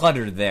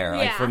cluttered there.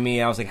 Like for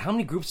me, I was like, how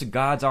many groups of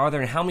gods are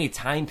there, and how many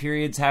time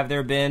periods have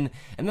there been?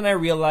 And then I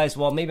realized,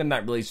 well, maybe I'm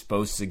not really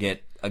supposed to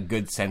get a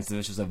good sense of it.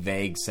 It's just a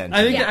vague sense.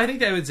 I think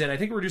that was it. I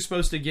think we're just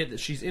supposed to get that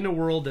she's in a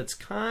world that's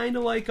kind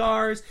of like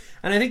ours,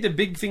 and I think the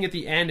big thing at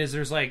the end is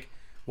there's like,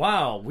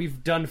 wow,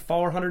 we've done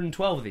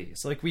 412 of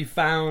these. Like, we've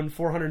found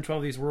 412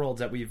 of these worlds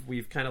that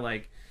we've kind of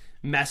like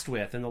messed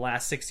with in the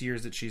last 6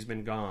 years that she's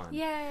been gone.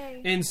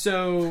 Yay! And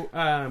so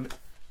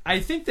I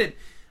think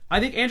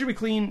Andrew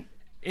Mclean,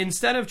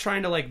 instead of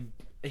trying to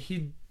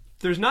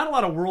there's not a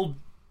lot of world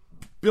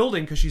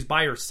building because she's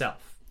by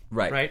herself,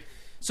 right?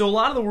 So a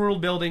lot of the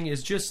world building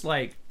is just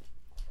like,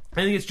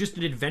 I think it's just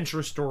an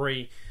adventure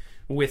story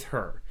with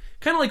her.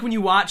 Kind of like when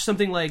you watch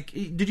something like,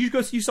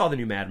 you saw the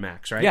new Mad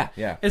Max, right?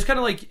 Yeah. It's kind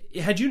of like,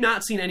 had you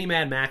not seen any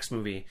Mad Max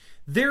movie,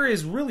 there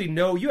is really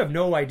you have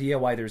no idea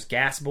why there's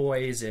gas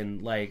boys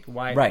and like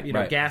why,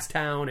 Gas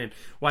Town, and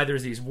why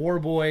there's these war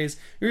boys.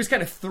 You're just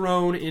kind of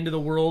thrown into the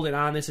world and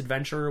on this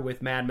adventure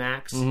with Mad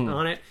Max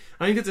on it.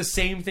 I think it's the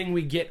same thing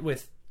we get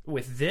with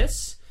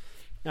this.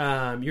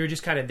 You're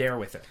just kind of there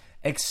with it.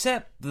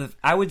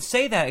 I would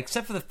say that,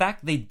 except for the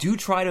fact they do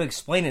try to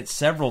explain it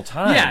several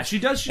times. Yeah, she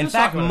does. In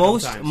fact,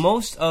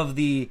 most of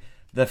the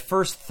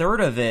first third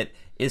of it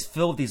is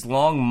filled with these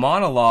long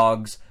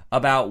monologues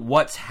about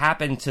what's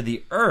happened to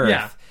the Earth.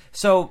 Yeah.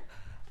 So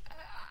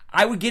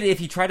I would get it if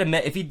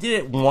he did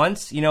it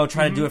once,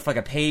 try to do it for like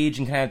a page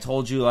and kind of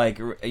told you like,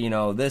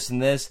 this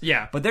and this.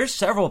 Yeah. But there's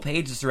several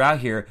pages throughout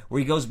here where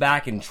he goes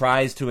back and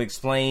tries to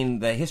explain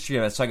the history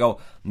of it. So I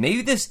go,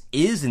 maybe this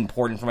is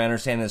important for my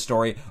understanding of the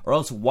story, or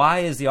else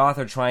why is the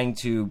author trying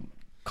to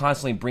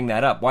constantly bring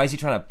that up? Why is he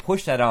trying to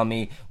push that on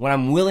me when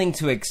I'm willing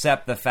to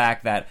accept the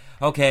fact that,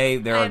 okay,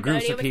 there are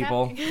groups of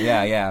people.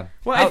 Yeah.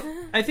 Well,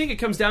 I think it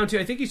comes down to,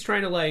 I think he's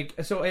trying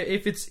to so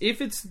if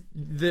it's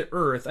the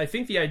Earth, I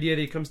think the idea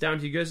that it comes down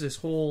to, he goes this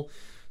whole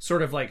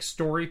sort of like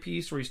story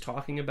piece where he's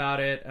talking about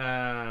it.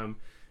 And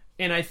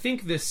I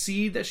think the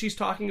seed that she's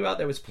talking about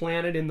that was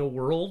planted in the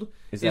world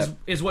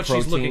is what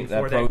she's looking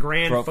for. That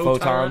grand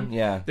photon.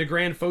 Yeah. The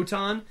grand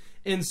photon.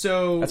 And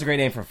so that's a great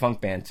name for a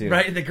funk band too,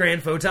 right? The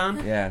Grand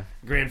Photon,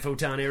 Grand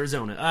Photon,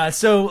 Arizona.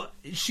 So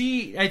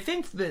I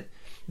think that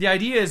the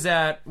idea is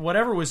that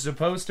whatever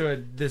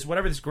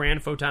this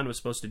Grand Photon was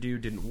supposed to do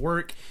didn't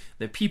work.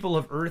 The people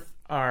of Earth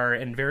are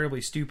invariably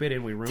stupid,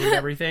 and we ruined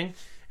everything.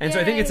 And so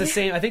I think it's the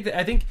same. I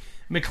think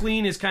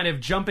Mclean is kind of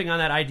jumping on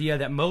that idea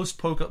that most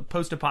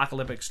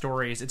post-apocalyptic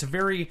stories, it's a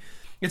very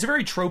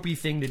tropey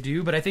thing to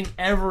do. But I think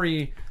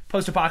every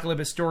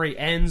post-apocalyptic story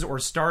ends or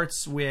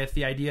starts with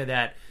the idea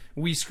that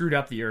we screwed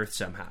up the Earth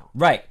somehow.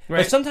 Right.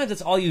 But sometimes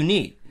that's all you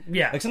need.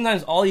 Yeah. Like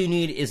sometimes all you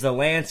need is the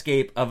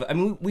landscape of. I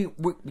mean, we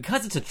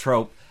because it's a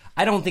trope.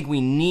 I don't think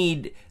we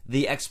need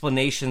the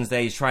explanations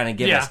that he's trying to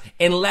give us,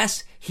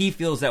 unless he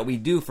feels that we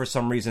do for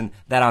some reason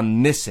that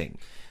I'm missing.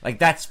 Like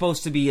that's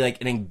supposed to be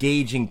like an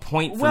engaging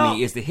point for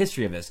me is the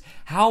history of this.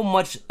 How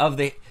much of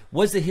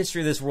was the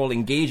history of this world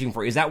engaging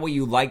for you? Is that what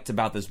you liked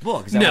about this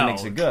book? Is that what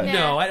makes it good?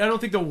 No, I don't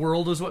think the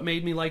world is what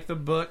made me like the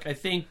book. I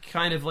think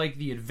kind of like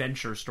the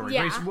adventure story.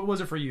 Yeah. Grace, what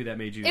was it for you that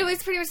made you? It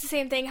was pretty much the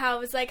same thing. How it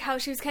was like how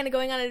she was kind of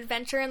going on an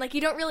adventure, and like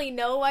you don't really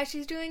know why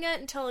she's doing it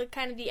until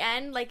kind of the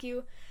end. Like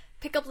you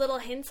pick up little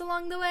hints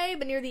along the way,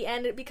 but near the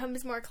end it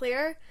becomes more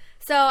clear.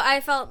 So I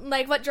felt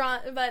like what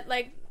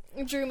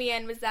drew me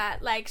in was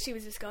that like she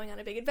was just going on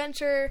a big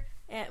adventure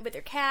with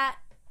her cat,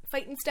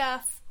 fighting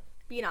stuff,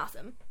 being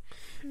awesome.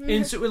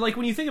 And so, like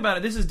when you think about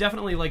it, this is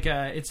definitely like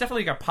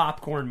a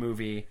popcorn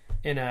movie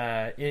in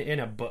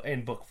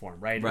book form,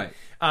 right? Right.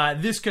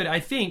 This could, I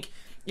think,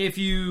 if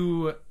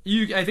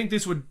I think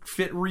this would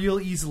fit real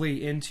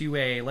easily into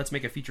let's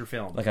make a feature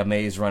film, like a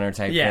Maze Runner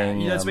type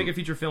thing. Yeah, let's make a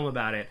feature film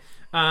about it.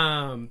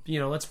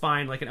 Let's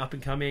find like an up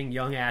and coming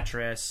young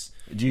actress.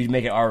 Do you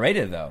make it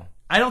R-rated though?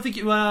 I don't think.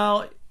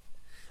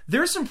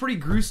 There's some pretty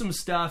gruesome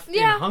stuff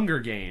in Hunger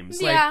Games.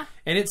 And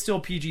it's still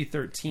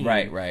PG-13.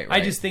 Right.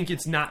 I just think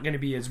it's not going to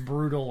be as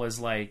brutal as,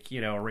 like,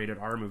 a rated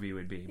R movie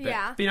would be.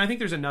 But I think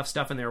there's enough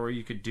stuff in there where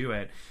you could do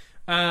it.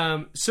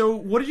 So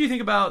what did you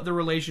think about the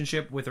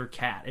relationship with her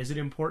cat? Is it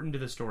important to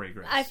the story,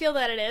 Grace? I feel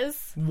that it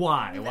is.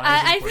 Why?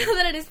 I feel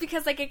that it is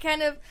because, like, it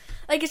kind of,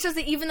 like, it shows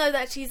that even though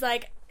that she's,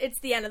 like, it's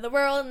the end of the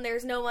world and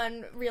there's no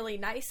one really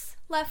nice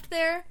left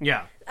there.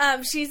 Yeah.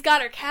 She's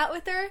got her cat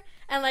with her,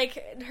 and,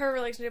 like, her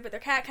relationship with her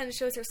cat kind of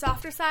shows her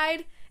softer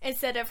side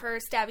instead of her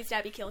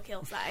stabby,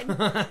 kill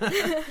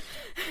side.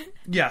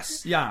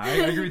 Yes. Yeah, I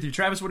agree with you.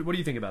 Travis, what do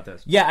you think about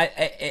this? Yeah,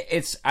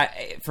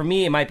 for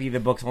me, it might be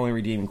the book's only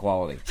redeeming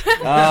quality.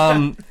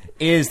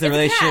 Is the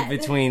relationship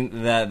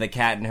between the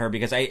cat and her,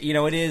 because it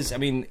is. I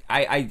mean,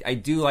 I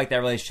do like that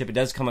relationship. It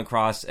does come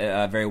across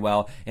very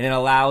well, and it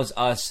allows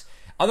us.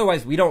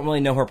 Otherwise, we don't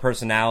really know her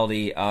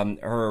personality.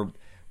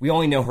 We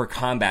only know her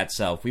combat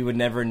self. We would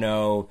never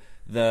know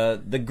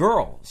the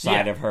girl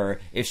side of her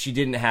if she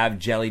didn't have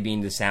Jelly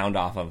Bean to sound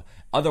off of.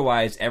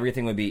 Otherwise,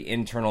 everything would be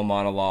internal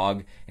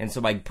monologue. And so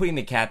by putting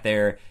the cat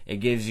there, it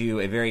gives you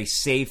a very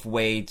safe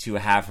way to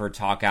have her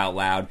talk out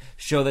loud,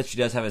 show that she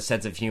does have a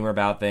sense of humor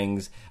about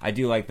things. I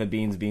do like the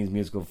beans,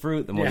 musical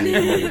fruit. The more you eat,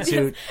 the more you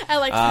toot. I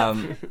like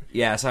that.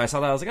 Yeah, so I saw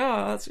that. I was like,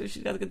 oh,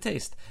 she has a good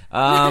taste.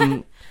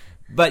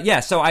 But yeah,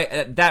 so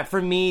that for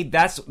me,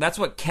 that's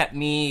what kept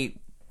me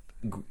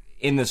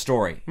in the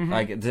story,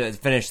 like to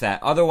finish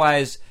that.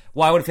 Otherwise,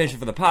 I would have finished it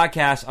for the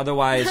podcast.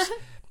 Otherwise,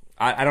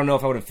 I don't know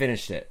if I would have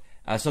finished it.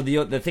 So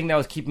the thing that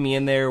was keeping me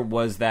in there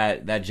was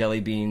that Jelly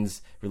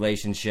Beans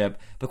relationship.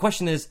 The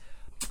question is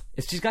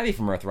she's got to be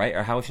from Earth, right?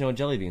 Or how would she know what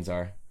jelly beans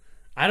are?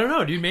 I don't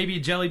know, dude. Maybe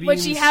Jelly Beans. Would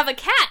she have a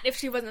cat if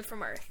she wasn't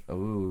from Earth?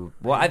 Ooh,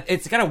 well,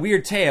 it's got a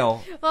weird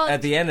tail. Well,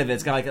 at the end of it,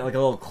 it's got like a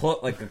little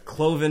like a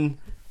cloven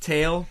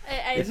tail.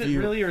 Is it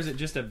really, or is it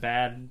just a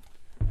bad?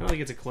 I don't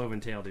think it's a cloven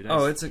tail, dude.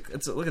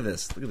 It's a look at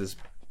this.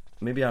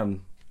 Maybe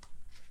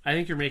I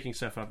think you're making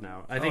stuff up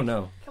now. I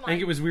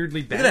think it was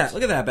weirdly bad.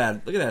 Look at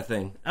that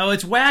thing. Oh,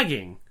 it's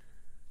wagging.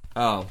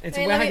 Oh, it's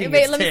wait, wagging.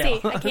 Let me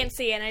see. I can't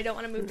see, and I don't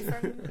want to move the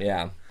front.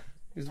 Yeah.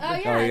 Oh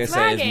yeah, it's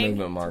wagging.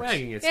 Movement marks. It's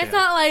wagging its It's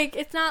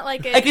not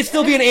like it could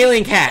still be an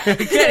alien cat.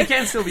 It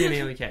can still be an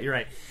alien cat. You're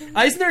right.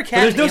 Isn't there a cat?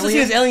 But there's no such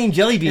thing as alien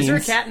jelly beans. Is there a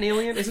cat in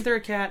Alien? Isn't there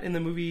a cat in the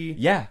movie?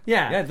 Yeah.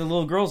 The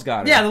little girl's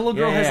got her. Yeah, the little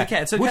girl has a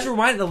cat. So which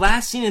reminded the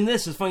last scene in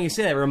this is funny you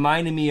say that. It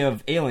reminded me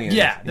of Alien.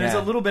 Yeah, there's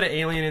a little bit of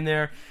Alien in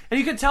there, and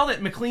you can tell that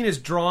Mclean is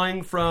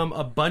drawing from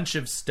a bunch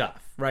of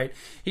stuff. Right?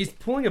 He's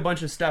pulling a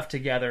bunch of stuff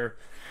together.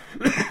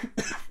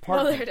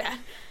 There, Dad.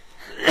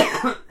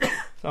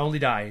 I'll only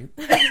die.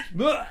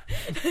 All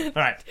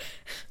right.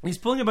 He's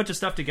pulling a bunch of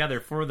stuff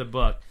together for the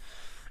book.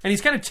 And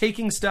he's kind of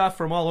taking stuff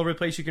from all over the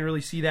place. You can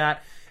really see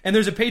that. And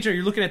there's a page where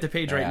you're looking at the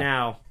page right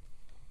now.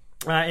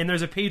 And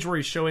there's a page where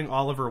he's showing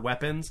all of her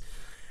weapons.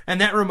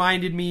 And that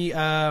reminded me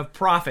of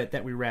Prophet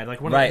that we read.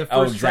 Like one of the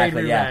first trade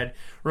we read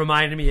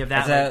reminded me of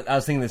that. I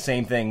was thinking the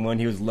same thing when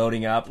he was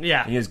loading up.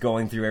 Yeah. And he was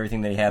going through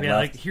everything that he had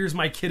left. Like, here's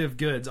my kit of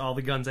goods, all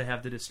the guns I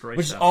have to destroy.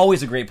 Which is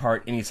always a great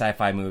part in any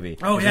sci-fi movie.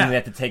 Oh, yeah. They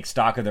have to take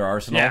stock of their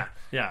arsenal. Yeah.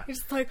 Yeah. You're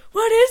just like,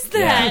 what is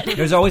that? Yeah.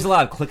 There's always a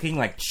lot of clicking,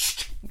 like...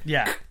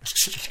 Yeah.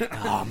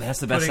 Oh, man, that's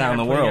the best sound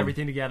in the world.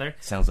 Everything together.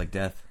 Sounds like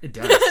death. It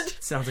does. It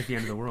sounds like the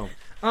end of the world.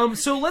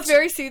 So let's...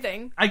 Very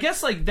soothing. I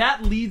guess, like,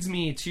 that leads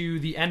me to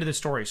the end of the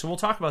story. So we'll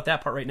talk about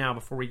that part right now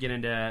before we get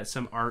into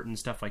some art and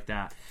stuff like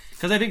that.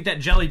 Because I think that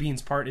Jelly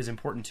Beans part is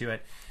important to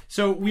it.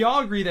 So we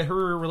all agree that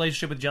her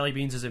relationship with Jelly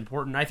Beans is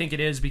important. I think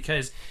it is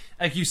because,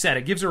 like you said,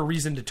 it gives her a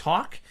reason to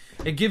talk.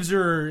 It gives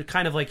her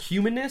kind of, like,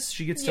 humanness.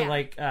 She gets to,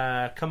 like,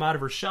 come out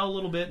of her shell a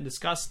little bit and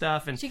discuss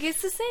stuff. And she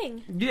gets to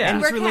sing. Yeah.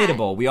 And it's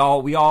relatable. We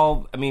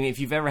all, I mean, if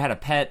you've ever had a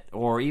pet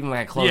or even,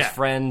 like, a close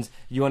friend,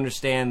 you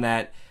understand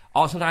that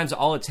sometimes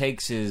all it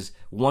takes is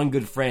one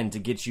good friend to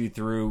get you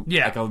through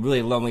like a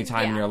really lonely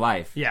time in your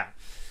life. Yeah.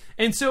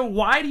 And so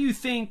why do you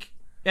think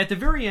at the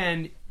very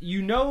end,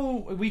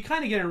 we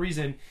kind of get a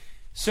reason.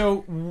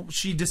 So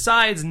she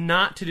decides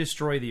not to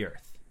destroy the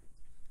Earth.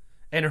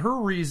 And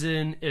her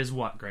reason is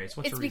what, Grace?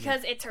 What's her reason? It's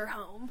because it's her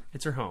home.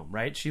 It's her home,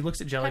 right? She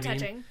looks at Jelly Bean.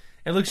 Touching.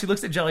 And she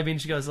looks at Jelly Bean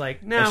and she goes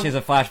like, no. She has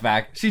a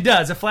flashback. She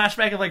does. A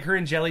flashback of like her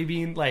and Jelly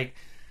Bean like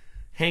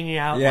hanging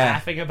out,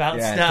 laughing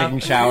about stuff. Taking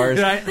showers.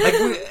 Right?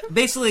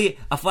 Basically,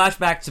 a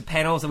flashback to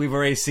panels that we've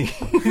already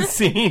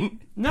seen.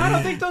 No, I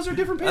don't think those are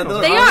different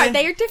panels. They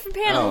are different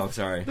panels. Oh,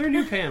 sorry. They're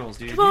new panels,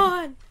 dude. Come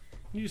on.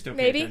 You just don't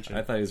pay attention.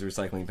 I thought it was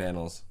recycling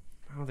panels.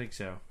 I don't think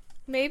so.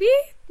 Maybe?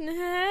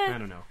 I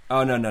don't know.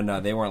 Oh, no.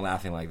 They weren't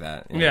laughing like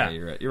that. Yeah.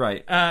 You're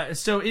right.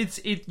 So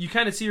you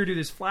kind of see her do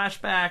this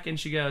flashback, and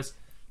she goes,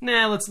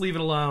 nah, let's leave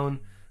it alone.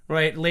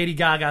 Right? Lady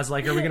Gaga's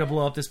like, are we going to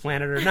blow up this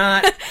planet or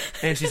not?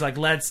 And she's like,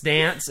 let's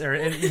dance. Or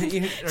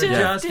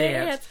just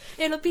dance.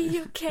 It'll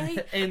be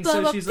okay. And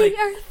blow so she's up like, the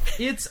Earth.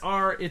 it's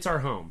our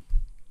home.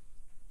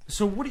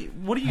 So what do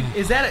you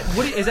is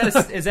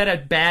that a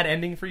bad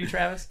ending for you,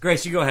 Travis?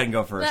 Grace, you go ahead and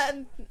go first.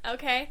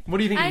 Okay. What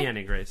do you think of the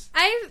ending, Grace?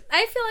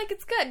 I feel like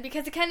it's good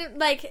because it kind of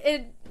like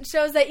it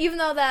shows that even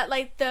though that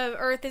like the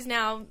Earth is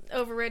now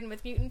overridden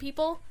with mutant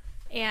people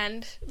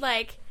and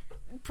like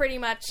pretty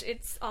much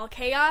it's all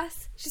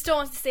chaos, she still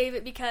wants to save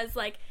it because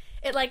like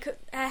it like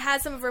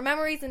has some of her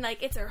memories and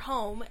like it's her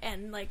home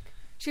and like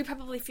she'd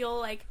probably feel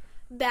like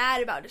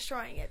bad about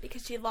destroying it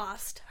because she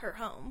lost her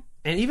home.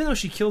 And even though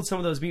she killed some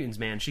of those mutants,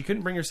 man, she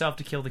couldn't bring herself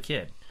to kill the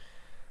kid.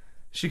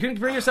 She couldn't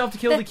bring herself to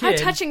kill the kid.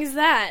 How touching is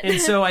that? And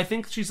so I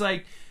think she's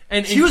like...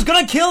 And She was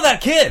gonna kill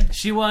that kid.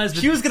 She was.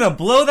 She was gonna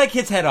blow that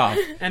kid's head off.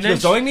 And She then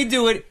was going to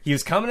do it. He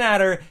was coming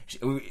at her.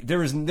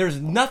 There's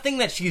nothing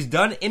that she's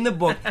done in the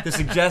book to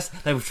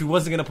suggest that she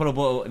wasn't gonna put a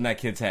blow in that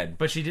kid's head.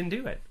 But she didn't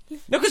do it.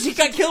 No, because he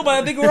got killed by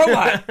a big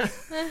robot.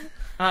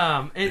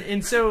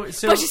 And so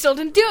but she still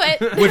didn't do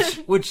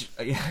it. which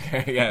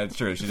yeah, it's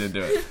true. She didn't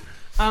do it.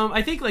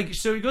 I think, like,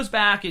 so it goes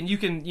back and you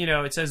can,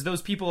 it says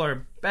those people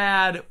are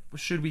bad.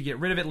 Should we get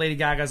rid of it? Lady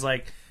Gaga's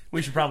like,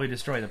 we should probably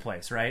destroy the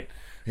place, right?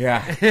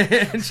 Yeah.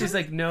 And she's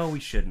like, no, we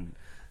shouldn't.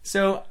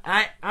 So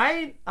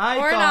I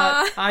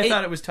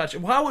thought it was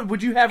touching. How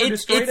would you have her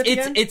destroyed at the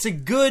end?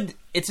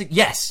 It's a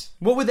yes.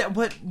 What would that?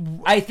 What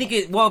I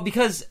think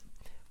because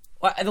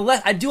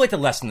I do like the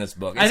lesson in this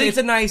book. It's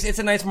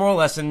a nice moral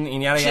lesson.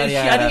 And yada yada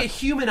yada. I think it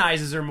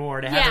humanizes her more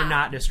to have her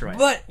not destroyed.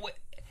 But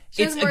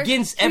it's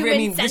against every. I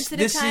mean, this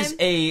is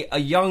a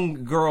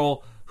young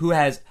girl who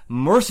has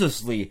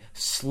mercilessly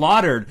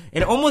slaughtered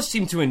and almost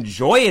seemed to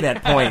enjoy it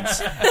at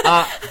points.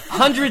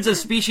 Hundreds of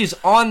species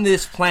on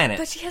this planet.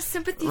 But she has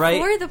sympathy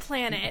right? for the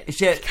planet.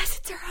 because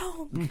it's her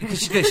home. Because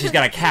she's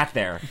got a cat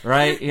there,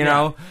 right? You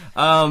know?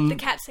 The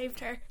cat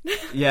saved her.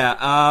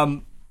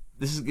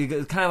 This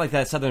is kind of like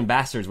that Southern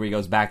Bastards where he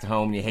goes back to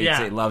home and he hates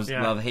it,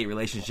 love-hate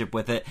relationship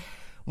with it.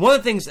 One of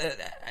the things,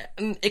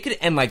 it could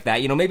end like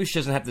that. Maybe she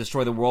doesn't have to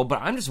destroy the world,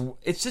 but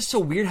it's just so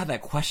weird how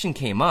that question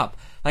came up.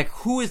 Like,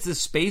 who is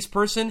this space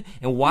person,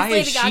 and why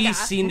is she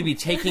seem to be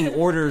taking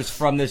orders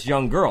from this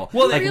young girl?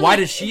 Well, why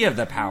does she have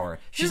the power?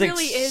 She's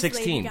really like is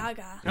 16. Lady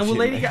Gaga. And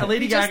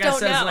Lady Gaga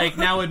says, know. like,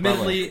 now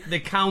admittedly, the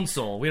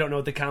council, we don't know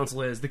what the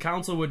council is. The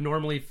council would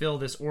normally fill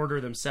this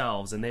order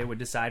themselves, and they would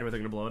decide whether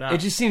they're going to blow it up. It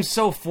just seems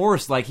so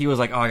forced, like he was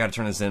like, oh, I got to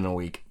turn this in a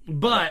week.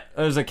 But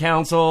there's a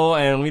council,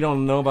 and we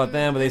don't know about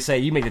them, but they say,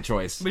 you make the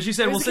choice. But she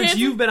said, well, since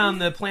you've been on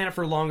the planet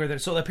for longer than...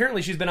 So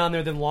apparently she's been on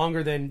there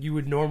longer than you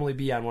would normally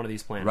be on one of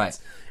these planets. Right.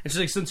 And she's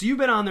like, since you've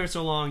been on there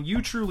so long,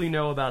 you truly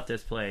know about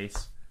this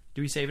place.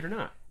 Do we save it or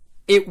not?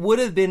 It would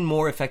have been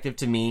more effective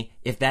to me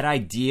if that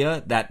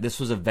idea that this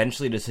was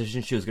eventually a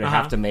decision she was going to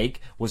have to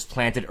make was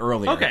planted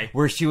earlier. Okay.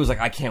 Where she was like,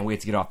 I can't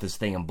wait to get off this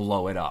thing and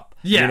blow it up.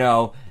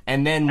 Yeah.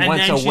 And then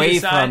once away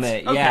from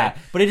it. Okay. Yeah.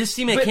 But it just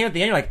seemed it came at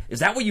the end, you're like, is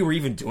that what you were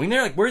even doing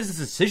there? Like, where does this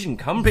decision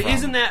come from?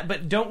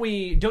 But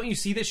don't you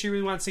see that she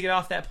really wants to get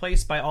off that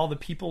place by all the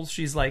people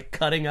she's like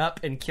cutting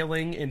up and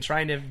killing and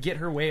trying to get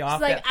her way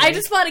off that place? I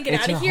just want to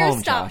get out of here.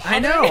 Stop. Josh. I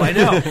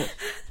know.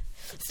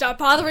 Stop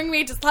bothering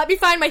me. Just let me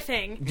find my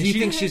thing. Do you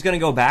think she's going to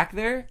go back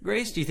there,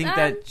 Grace? Do you think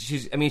that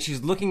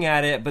she's looking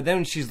at it, but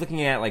then she's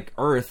looking at like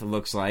Earth, it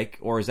looks like,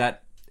 or is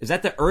that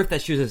the Earth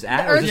that she was just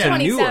at, or is this a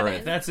new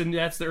Earth? That's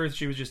the Earth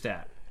she was just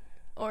at.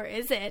 Or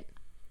is it?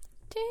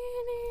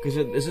 Because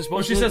this is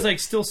supposed she says like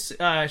still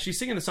she's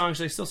singing the song.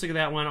 She's like, still singing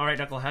that one. All right,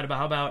 Knucklehead.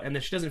 How about? And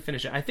then she doesn't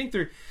finish it. I think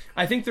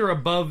they're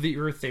above the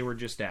Earth they were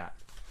just at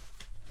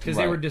because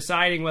they were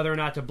deciding whether or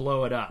not to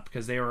blow it up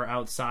because they were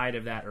outside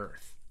of that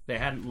Earth. They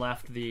hadn't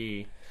left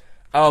the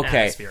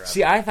atmosphere.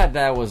 See, I thought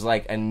that was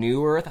like a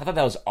new Earth. I thought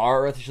that was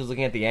our Earth. She was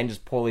looking at the end,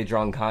 just poorly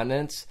drawn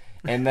continents.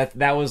 And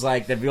that was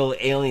like the real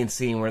alien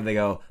scene where they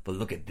go, but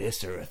look at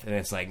this Earth. And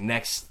it's like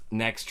next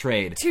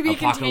trade. To be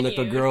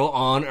ApocalyptiGirl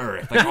on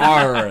Earth. Like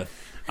our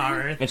Earth.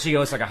 Our Earth. And she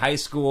goes to like a high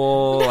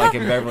school, like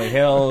in Beverly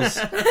Hills.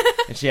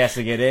 And she has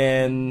to get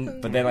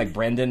in. But then like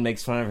Brendan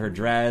makes fun of her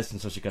dress.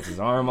 And so she cuts his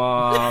arm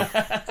off.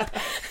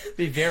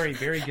 Be very,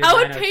 very good. I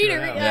would pay her.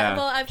 Yeah.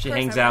 Well, she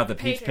hangs out at the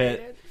Peach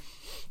Pit.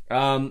 So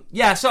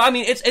I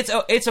mean,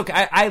 it's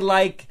okay. I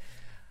like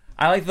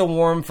the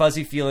warm,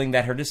 fuzzy feeling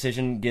that her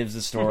decision gives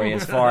the story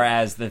as far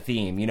as the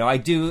theme. I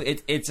do.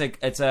 It's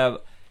a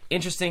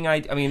interesting.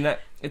 I mean,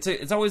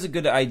 it's always a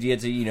good idea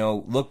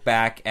to look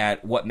back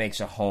at what makes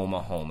a home,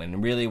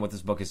 and really what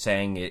this book is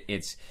saying.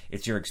 It's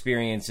your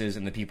experiences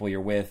and the people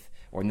you're with.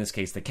 Or in this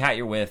case, the cat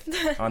you're with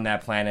on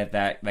that planet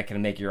that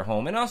can make your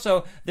home. And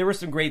also, there were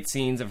some great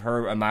scenes of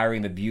her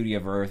admiring the beauty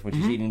of Earth when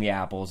she's eating the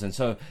apples. And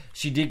so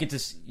you do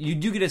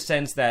get a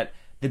sense that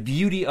the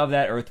beauty of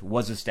that Earth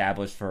was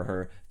established for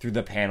her through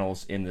the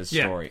panels in this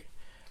story.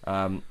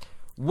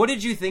 What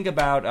did you think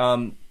about...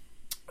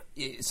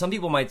 some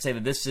people might say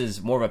that this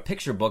is more of a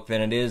picture book than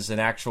it is an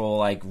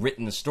actual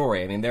written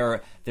story. I mean, there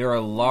are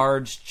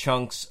large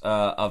chunks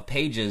of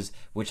pages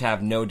which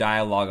have no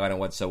dialogue on it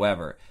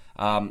whatsoever.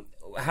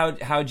 How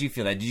did you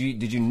feel that?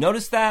 Did you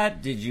notice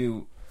that? Did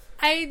you?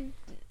 I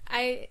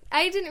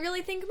didn't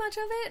really think much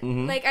of it.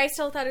 Mm-hmm. I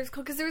still thought it was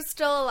cool because there was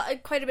still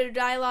quite a bit of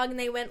dialogue, and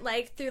they went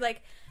through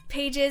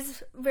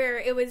pages where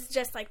it was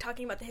just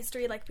talking about the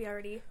history, like we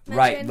already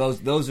mentioned.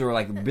 Right. Those are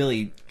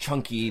really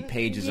chunky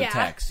pages of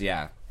text.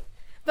 Yeah.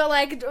 But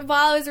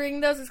while I was reading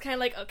those, it was kind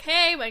of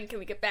okay, when can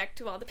we get back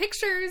to all the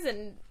pictures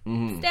and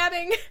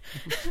stabbing?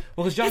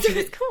 Well, because Josh,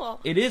 it's cool.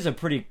 It is a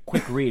pretty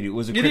quick read. It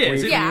was a quick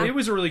read. Yeah. It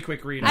was a really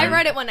quick read. I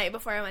read it one night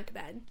before I went to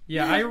bed.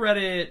 Yeah, I read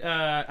it.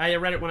 I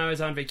read it when I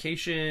was on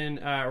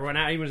vacation, or when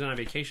I was on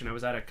vacation. I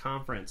was at a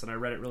conference, and I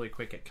read it really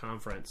quick at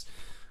conference.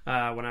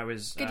 when I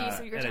was Good use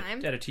of your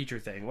time. at a teacher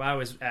thing. Well, I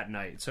was at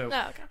night, so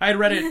okay. I had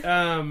read it.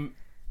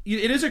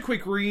 It is a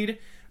quick read,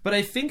 but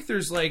I think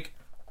there's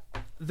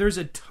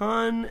a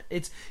ton.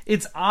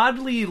 It's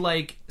oddly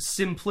like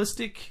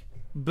simplistic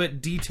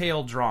but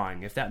detailed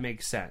drawing, if that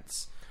makes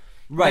sense.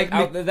 Right.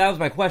 That was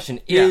my question.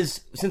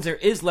 Since there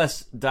is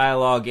less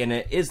dialogue in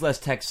it, is less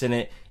text in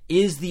it,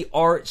 is the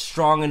art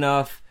strong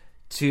enough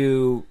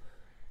to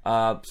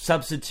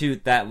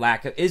substitute that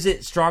lack of? Is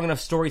it strong enough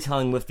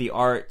storytelling with the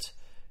art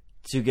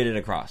to get it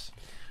across?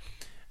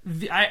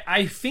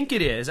 I think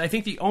it is. I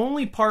think the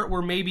only part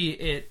where maybe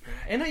it,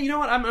 and you know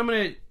what,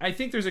 I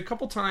think there's a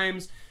couple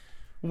times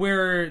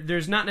where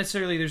there's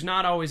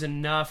not always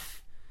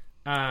enough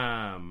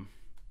other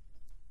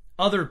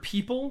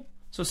people.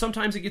 So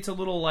sometimes it gets a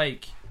little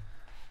like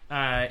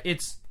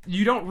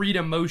you don't read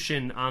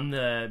emotion on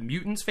the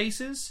mutants'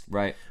 faces,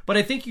 right? But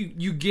I think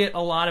you get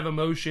a lot of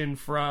emotion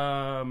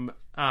from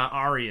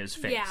Arya's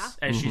face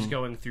as she's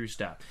going through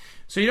stuff.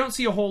 So you don't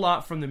see a whole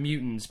lot from the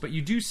mutants, but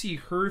you do see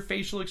her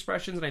facial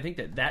expressions, and I think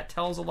that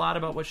tells a lot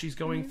about what she's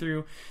going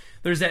through.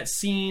 There's that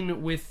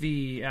scene with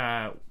the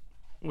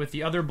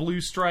other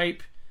blue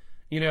stripe,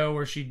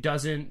 where she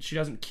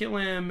doesn't kill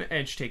him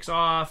and she takes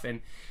off,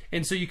 and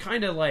so you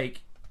kind of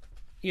like,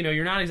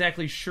 you're not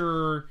exactly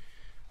sure.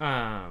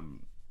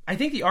 I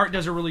think the art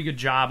does a really good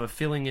job of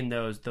filling in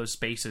those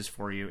spaces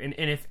for you, and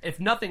if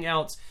nothing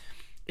else,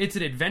 it's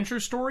an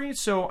adventure story.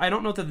 So I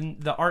don't know that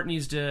the art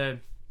needs to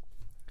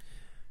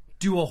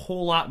do a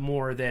whole lot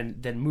more than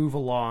move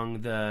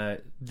along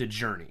the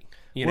journey.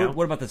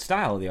 What about the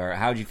style of the art?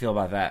 How did you feel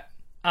about that?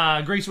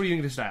 Grace, what do you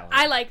think of the style?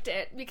 I liked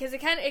it because it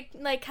kind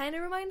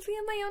of reminds me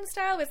of my own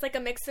style. It's like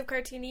a mix of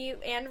cartoony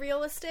and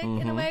realistic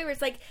in a way, where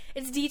it's like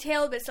it's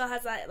detailed but still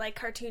has that like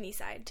cartoony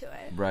side to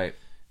it. Right.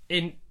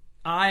 And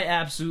I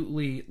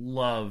absolutely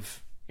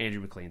love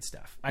Andrew Mclean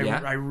stuff.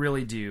 I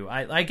really do.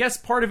 I guess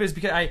part of it is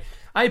because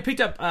I picked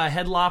up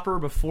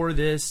Headlopper before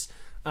this.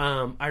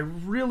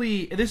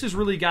 This has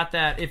really got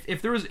that.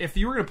 If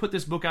you were going to put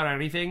this book out on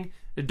anything,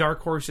 the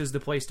Dark Horse is the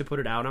place to put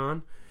it out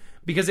on,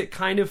 because it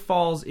kind of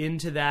falls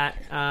into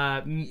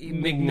that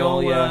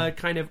Magnolia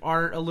kind of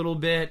art a little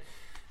bit,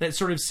 that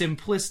sort of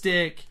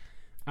simplistic,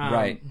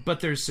 right? But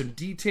there's some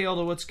detail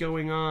to what's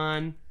going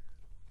on.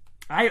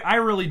 I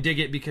really dig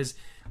it because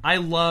I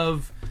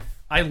love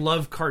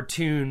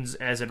cartoons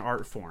as an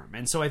art form,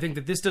 and so I think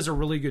that this does a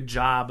really good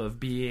job of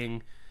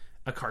being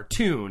a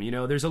cartoon.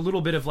 There's a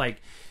little bit of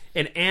like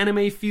an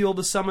anime feel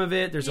to some of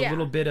it. There's a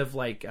little bit of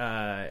like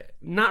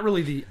not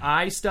really the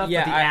eye stuff,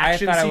 but the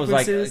action I thought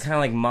sequences. It was like kind of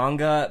like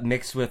manga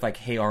mixed with like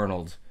Hey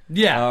Arnold.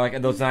 Yeah,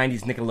 like those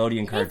 90s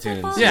Nickelodeon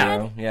cartoons.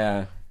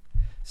 Yeah.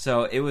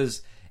 So it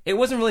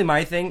wasn't really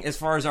my thing as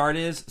far as art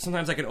is.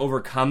 Sometimes I can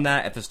overcome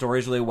that if the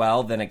story's really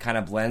well, then it kind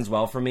of blends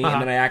well for me.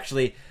 And then I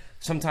actually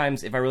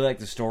sometimes if I really like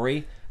the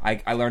story,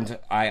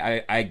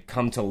 I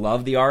come to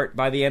love the art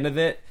by the end of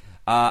it.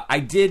 I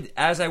did,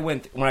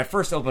 when I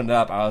first opened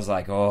up, I was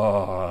like,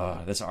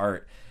 oh, this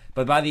art.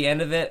 But by the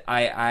end of it,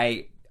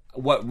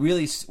 what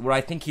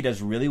I think he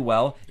does really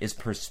well is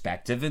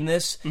perspective in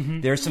this.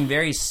 There's some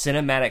very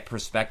cinematic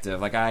perspective.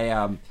 Like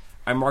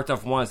I marked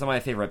off one. It's not my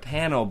favorite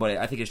panel, but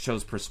I think it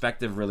shows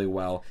perspective really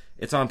well.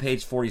 It's on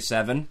page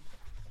 47.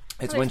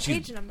 It's when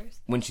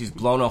she's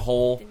blown a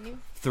hole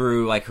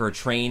through like her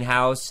train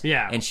house.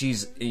 Yeah. And you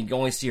can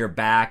only see her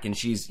back, and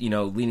she's,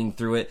 leaning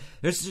through it.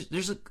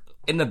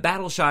 In the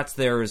battle shots,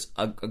 there's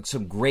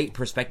some great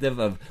perspective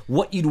of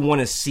what you'd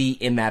want to see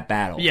in that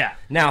battle. Yeah.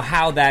 Now,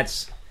 how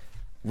that's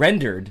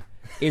rendered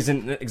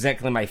isn't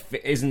exactly my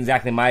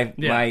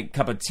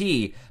cup of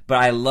tea, but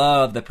I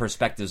love the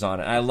perspectives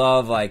on it. I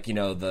love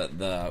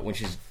the when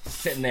she's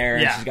sitting there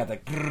and she's got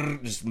the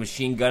just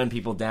machine gunning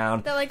people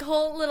down. The like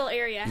whole little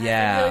area has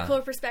a really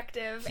cool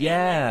perspective.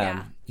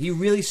 Yeah. He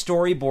really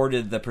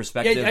storyboarded the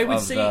perspective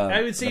of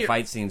the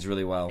fight scenes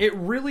really well. It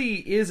really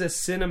is a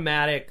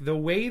cinematic. The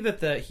way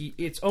that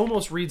it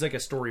almost reads like a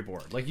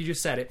storyboard, like you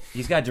just said it.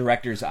 He's got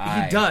director's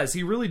eye. He does.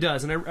 He really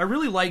does. And I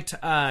really liked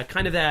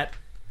kind of that.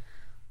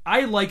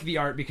 I like the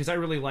art because I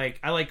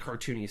like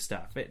cartoony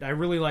stuff. I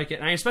really like it,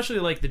 and I especially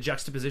like the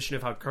juxtaposition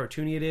of how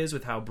cartoony it is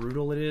with how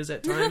brutal it is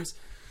at times.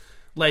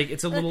 Like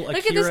it's a little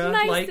Akira,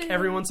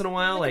 every once in a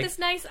while. Look at this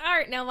nice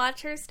art. Now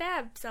watch her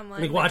stab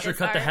someone. Like watch her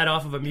cut the head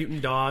off of a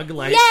mutant dog.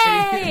 Like,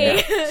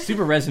 yay!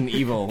 Super Resident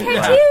Evil.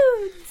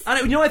 Cartoons.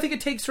 I think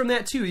it takes from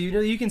that too.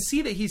 You can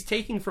see that he's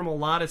taking from a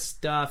lot of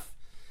stuff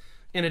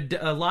in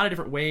a lot of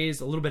different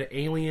ways. A little bit of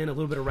Alien, a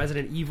little bit of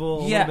Resident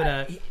Evil.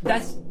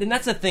 That's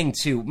the thing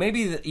too.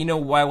 Maybe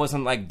why I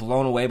wasn't like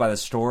blown away by the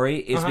story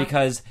is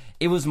because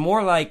it was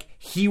more like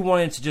he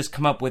wanted to just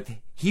come up with.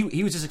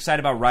 He was just excited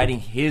about writing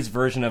his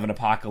version of an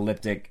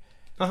apocalyptic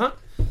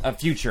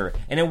future,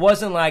 and it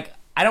wasn't like,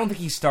 I don't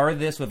think he started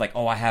this with like,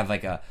 oh, I have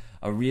like a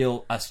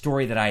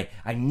story that I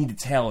need to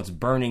tell. It's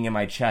burning in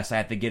my chest. I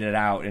have to get it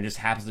out, and it just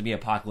happens to be an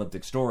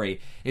apocalyptic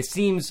story. It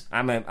seems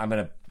I'm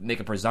gonna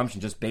make a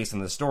presumption just based on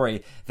the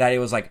story that it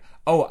was like,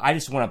 oh, I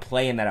just want to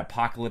play in that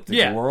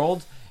apocalyptic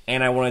world,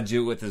 and I want to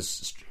do it with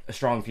this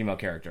strong female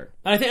character.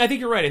 I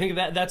think you're right. I think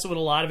that's what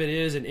a lot of it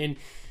is, and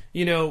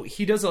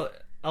he does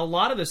a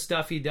lot of the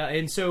stuff he does,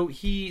 and so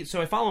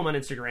I follow him on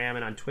Instagram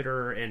and on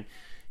Twitter, and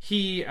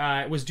he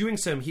was doing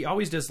he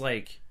always does,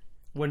 like,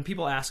 when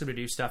people ask him to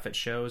do stuff at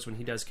shows, when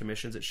he does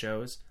commissions at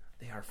shows,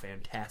 they are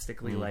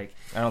fantastically like.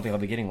 I don't think I'll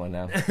be getting one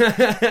now.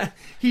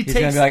 He's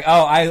gonna be like,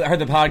 "Oh, I heard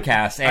the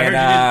podcast, and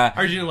I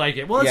heard you didn't like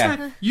it." Well, yeah. it's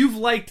not, you've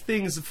liked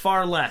things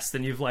far less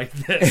than you've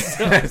liked this.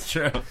 So, That's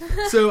true.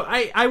 So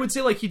I would say,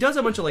 like, he does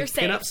a bunch of, like,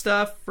 You're pinup safe.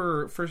 stuff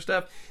for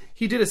stuff.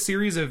 He did a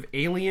series of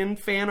Alien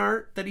fan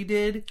art that he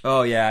did.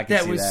 Oh yeah, I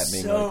can see was that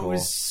being so really cool. it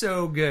was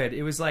so good.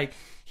 It was like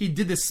he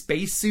did the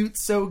spacesuit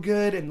so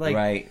good, and like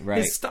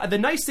Right. the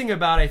nice thing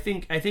about I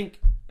think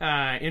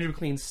Andrew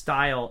McLean's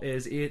style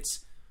is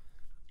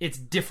it's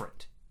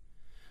different.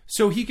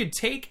 So he could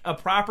take a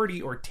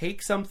property or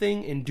take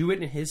something and do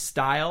it in his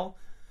style,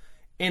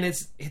 and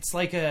it's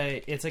like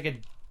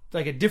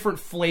a different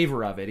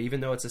flavor of it,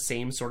 even though it's the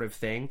same sort of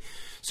thing.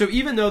 So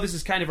even though this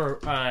is kind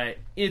of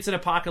it's an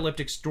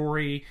apocalyptic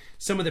story,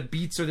 some of the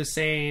beats are the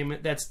same.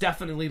 That's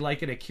definitely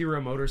like an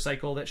Akira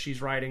motorcycle that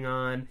she's riding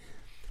on.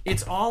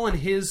 It's all in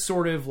his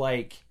sort of,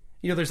 like,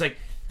 there's like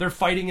they're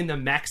fighting in the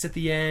mechs at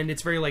the end.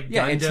 It's very like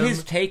Yeah, Gundam. it's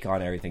his take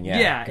on everything.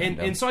 Yeah,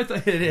 and so I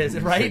thought it is,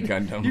 right?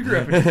 Gundam. You grew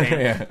up in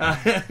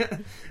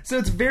Japan. So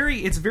it's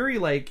very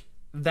like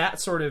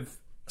that sort of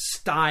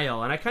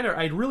style, and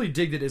I really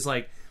digged it as,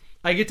 like,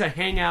 I get to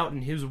hang out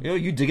in his.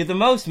 You dig it the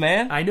most,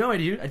 man. I know I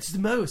do. It's the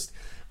most.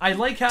 I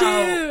like how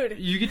Dude!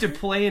 you get to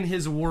play in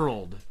his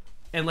world,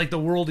 and, like, the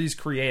world he's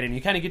creating.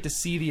 You kind of get to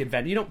see the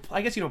event.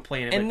 I guess you don't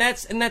play in it. And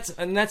that's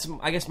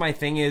I guess my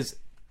thing is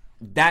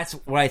that's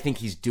what I think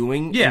he's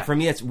doing. Yeah. And for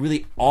me, that's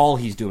really all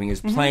he's doing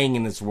is playing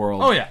in this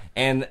world. Oh, yeah.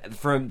 And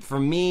for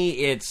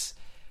me, it's,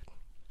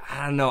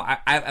 I don't know.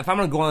 If I'm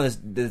going to go on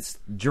this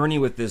journey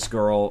with this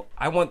girl,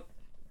 I want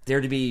there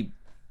to be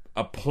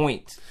a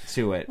point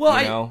to it. Well,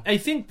 you know? I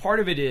think part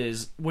of it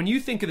is when you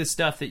think of the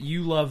stuff that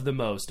you love the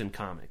most in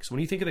comics,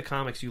 when you think of the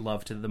comics you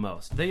love the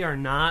most, they are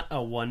not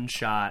a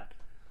one-shot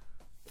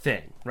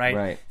thing, right?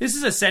 Right. This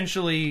is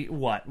essentially,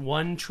 what,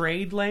 one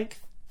trade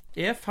length?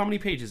 How many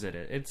pages is it?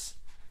 It's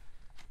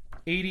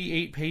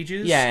 88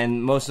 pages. Yeah,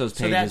 and most of those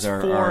So pages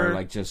that's are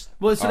like just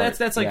well, so art.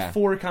 that's like Yeah.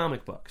 4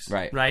 comic books,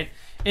 Right.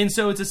 And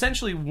so it's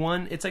essentially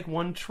it's like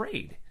one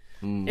trade.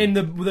 And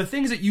the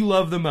things that you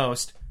love the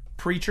most,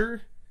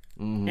 Preacher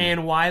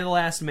and Why the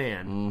Last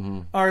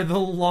Man, are the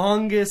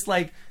longest.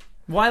 Like,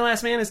 Why the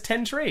Last Man is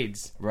 10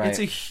 trades. Right. It's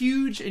a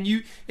huge, and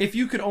if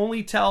you could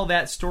only tell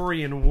that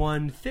story in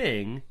one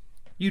thing,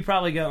 you'd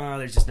probably go, oh,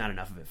 there's just not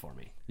enough of it for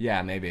me.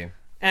 Yeah, maybe.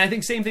 And I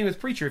think same thing with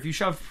Preacher. If you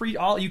shove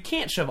you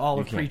can't shove all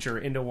of Preacher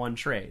into one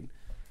trade.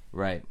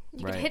 Right.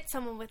 You could hit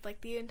someone with,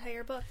 like, the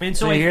entire book. And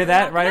So I you hear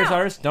that, writers, out.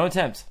 artists? Don't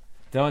attempt.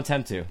 Don't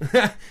attempt to.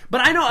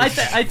 But I know,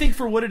 I think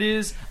for what it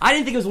is, I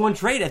didn't think it was one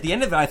trade. At the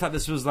end of it, I thought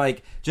this was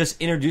like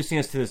just introducing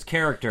us to this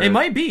character. it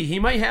might be. He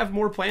might have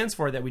more plans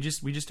for it that we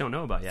just don't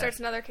know about yet. Starts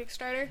another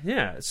Kickstarter.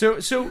 Yeah.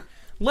 So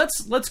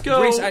let's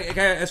go. Grace, I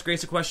ask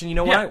Grace a question. You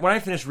know, Yeah. when I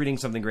finish reading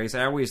something, Grace,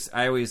 I always,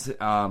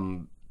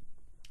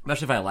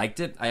 especially if I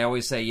liked it, I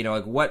always say,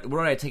 like, what did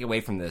I take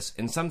away from this?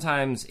 And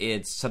sometimes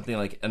it's something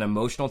like an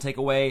emotional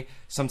takeaway.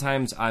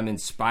 Sometimes I'm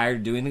inspired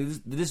to do anything.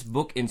 Did this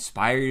book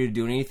inspire you to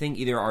do anything,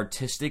 either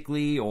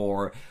artistically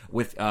or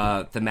with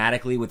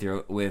thematically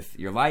with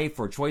your life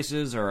or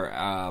choices or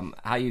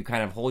how you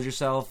kind of hold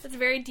yourself? That's a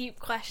very deep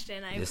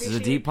question. This is a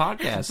deep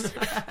podcast.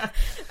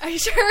 Are you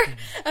sure?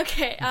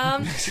 Okay.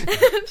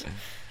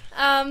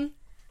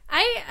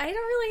 I don't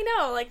really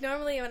know. Like,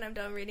 normally when I'm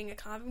done reading a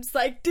comic, I'm just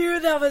like,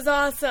 dude, that was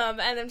awesome,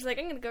 and I'm just like,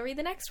 I'm gonna go read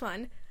the next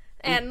one.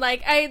 And I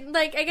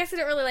guess I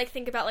don't really, like,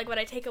 think about, like, what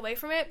I take away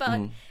from it, but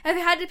like, if I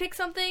had to pick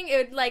something, it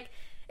would, like,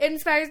 it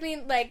inspires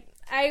me. Like,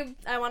 I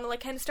want to,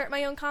 like, kind of start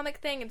my own comic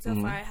thing, and so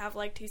far I have,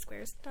 like, 2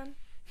 squares done.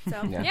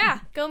 So yeah,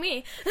 go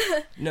me.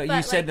 No, But,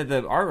 you said that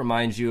the art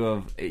reminds you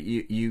of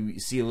you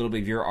see a little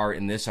bit of your art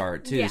in this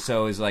art too. Yeah.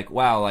 So it's like,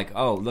 wow, like,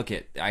 oh, look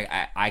at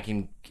I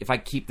can, if I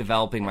keep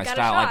developing my got a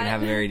style, I can shot.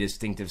 have a very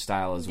distinctive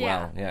style as Yeah.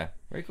 well. Yeah,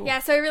 very cool. Yeah,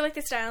 so I really like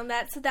the style in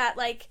that. So that,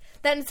 like,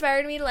 that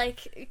inspired me to,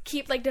 like,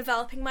 keep, like,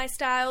 developing my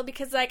style,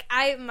 because, like,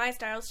 my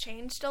style's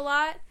changed a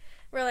lot.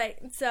 We're like,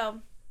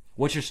 so.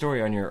 What's your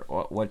story on your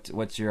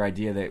what's your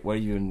idea that what are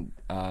you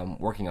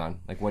working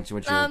on? Like, what's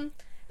your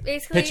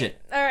Basically, pitch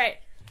it? All right.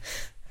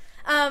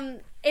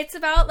 It's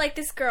about, like,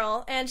 this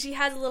girl, and she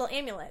has a little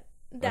amulet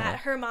that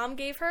her mom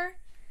gave her,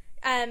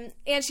 and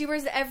she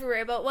wears it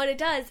everywhere. But what it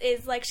does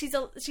is, like, she's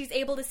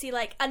able to see,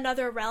 like,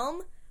 another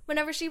realm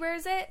whenever she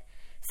wears it.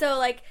 So,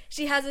 like,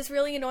 she has this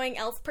really annoying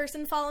elf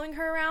person following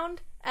her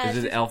around. Is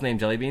it an elf named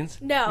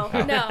Jellybeans? No,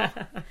 no.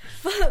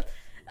 But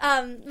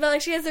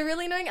like, she has a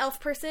really annoying elf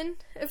person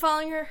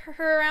following her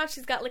around.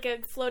 She's got, like, a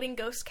floating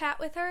ghost cat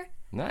with her.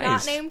 Nice.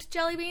 Not named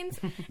Jellybeans.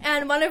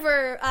 And one of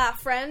her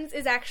friends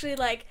is actually,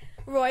 like,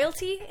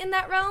 royalty in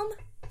that realm.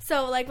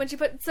 So, like,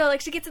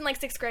 she gets in, like,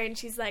 6th grade, and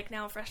she's, like,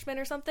 now a freshman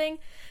or something.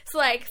 So,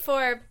 like,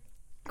 for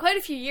quite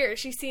a few years,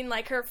 she's seen,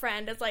 like, her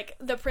friend as, like,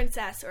 the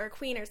princess or a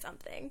queen or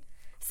something.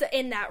 So,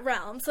 in that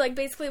realm. So, like,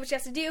 basically what she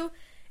has to do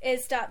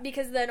is stop,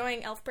 because the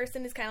annoying elf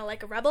person is kind of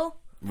like a rebel.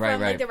 Right,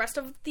 from right. like the rest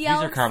of the These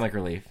elves. are comic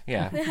relief.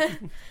 Yeah.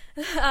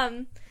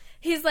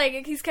 He's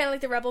kind of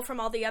like the rebel from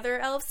all the other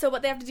elves. So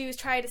what they have to do is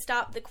try to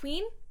stop the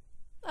queen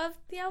of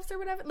the elves or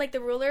whatever, like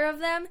the ruler of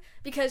them,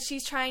 because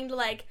she's trying to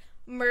like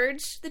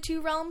merge the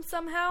two realms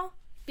somehow.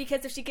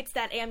 Because if she gets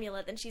that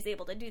amulet, then she's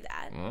able to do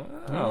that.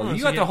 Oh,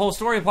 you got the whole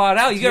story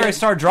plotted out. You gotta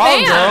start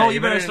drawing, Man. girl. You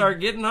better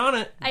start getting on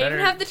it. I even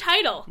have the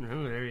title.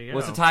 Oh, there you go.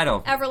 What's the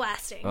title?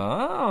 Everlasting.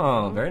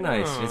 Oh, very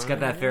nice. It's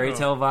got that fairy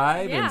tale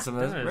vibe Yeah. and some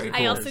of that's very cool.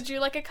 I also drew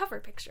like a cover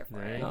picture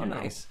for it. Oh,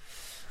 nice.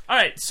 All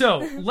right,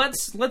 so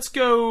let's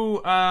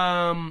go.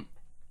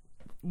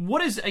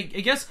 What is I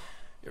guess,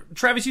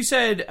 Travis? You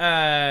said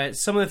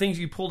some of the things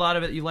you pulled out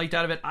of it, you liked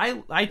out of it. I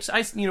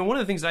one of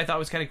the things that I thought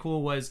was kind of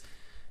cool was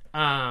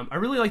I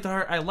really like the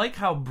art. I like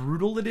how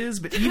brutal it is,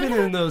 but even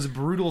in those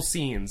brutal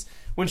scenes,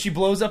 when she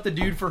blows up the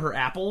dude for her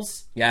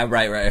apples, Yeah,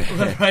 right.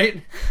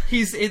 right?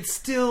 It's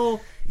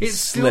still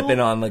Slipping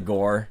on the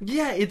gore.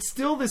 Yeah, it's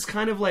still this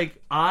kind of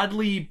like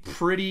oddly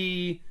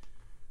pretty.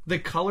 The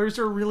colors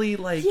are really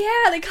like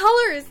Yeah, the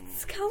colors.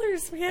 It's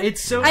colors, man.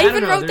 It's so I even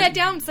don't know, wrote that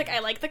down. It's like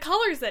I like the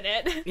colors in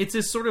it. It's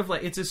a sort of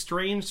like it's a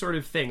strange sort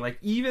of thing. Like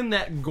even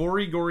that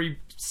gory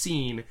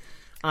scene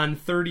on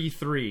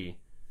 33.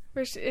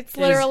 It's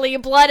literally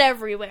blood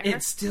everywhere.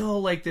 It's still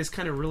like this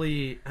kind of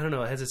really, I don't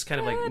know, it has this kind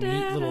of like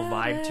neat little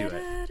vibe to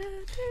it.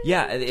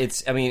 Yeah,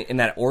 it's. I mean, in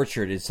that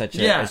orchard is such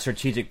a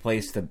strategic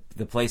place to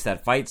place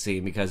that fight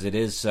scene because it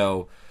is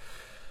so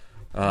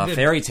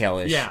fairy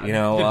tale-ish. Yeah, you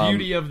know, the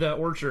beauty of the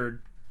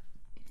orchard,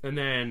 and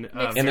then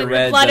and the with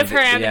reds blood of of her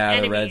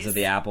enemies. the reds of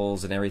the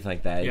apples and everything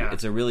like that. Yeah.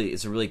 It's a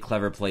really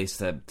clever place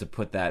to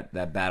put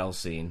that battle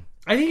scene.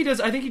 I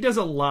think he does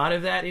a lot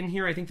of that in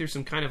here. I think there's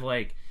some kind of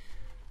like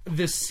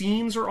the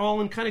scenes are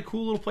all in kind of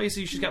cool little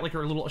places. She's got like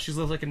her little. She's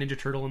like a Ninja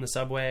Turtle in the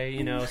subway,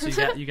 you know. So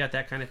you got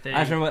that kind of thing.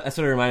 That's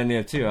what it reminded me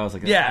of too. I was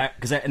like, Yeah.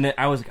 because I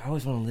always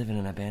want to live in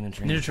an abandoned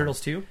train. Ninja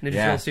Turtles 2?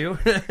 Yeah. Turtles 2?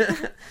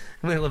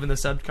 They live in the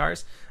sub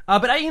cars.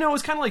 But it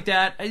was kind of like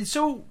that.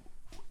 So,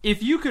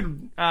 if you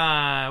could,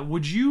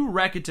 would you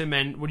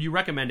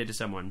recommend it to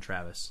someone,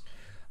 Travis?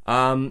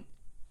 Probably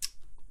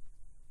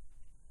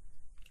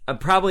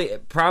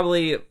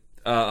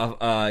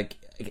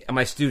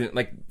my student,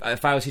 like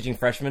if I was teaching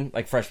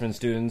freshmen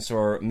students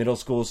or middle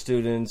school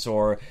students,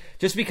 or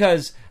just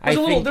because there's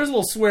a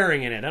little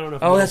swearing in it. I don't know.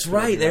 If that's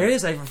right. There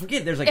is. I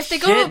forget. There's like if they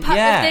shit. go to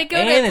Yeah, if they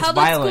go and to it's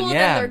public violent. school,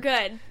 Yeah. then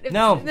they're good.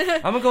 No,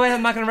 I'm gonna go ahead.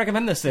 I'm not gonna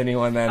recommend this to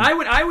anyone. Then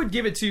I would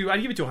give it to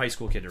a high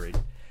school kid to read.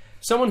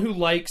 Someone who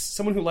likes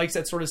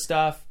that sort of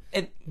stuff,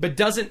 but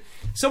doesn't.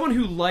 Someone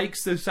who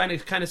likes the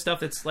kind of stuff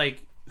that's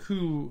like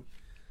who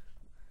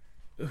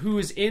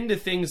is into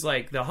things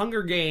like the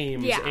Hunger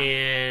Games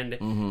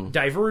and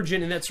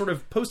Divergent and that sort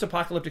of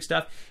post-apocalyptic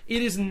stuff.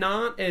 It is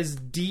not as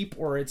deep,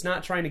 or it's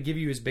not trying to give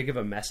you as big of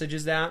a message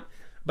as that.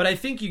 But I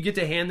think you get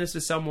to hand this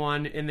to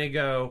someone and they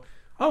go,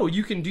 "Oh,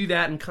 you can do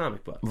that in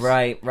comic books."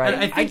 Right.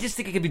 I just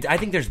think it could be. I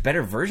think there's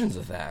better versions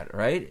of that.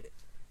 Right.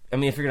 I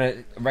mean, if you're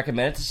going to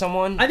recommend it to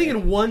someone... I think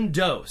in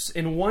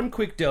one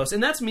quick dose.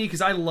 And that's me, because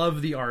I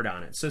love the art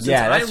on it. So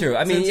that's true.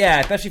 I mean,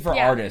 especially for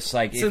artists.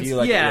 Like, since, if you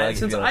like...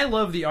 since I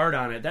love the art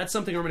on it, that's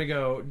something I'm going to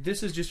go,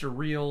 this is just a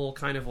real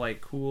kind of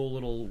like cool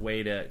little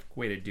way to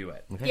do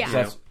it. Okay. Yeah. So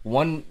that's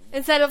one...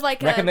 Instead of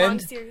like recommend, a long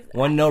series.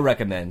 One no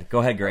recommend. Go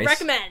ahead, Grace.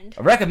 Recommend.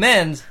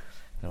 Recommend?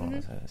 No, one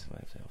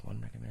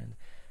recommend.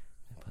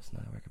 Plus no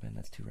recommend.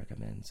 That's two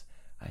recommends.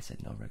 I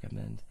said no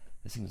recommend.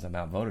 This seems I'm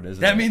outvoted,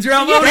 isn't it? That means you're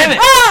outvoted.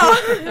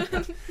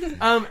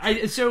 Damn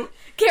it! So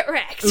get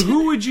wrecked.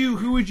 Who would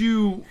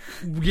you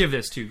give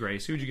this to,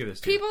 Grace? Who would you give this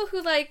to? People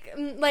who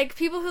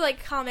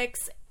like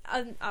comics,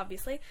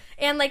 obviously,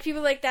 and like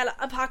people like that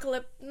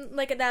apocalypse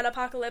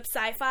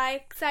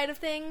sci-fi side of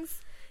things,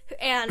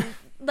 and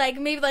like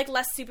maybe like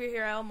less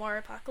superhero, more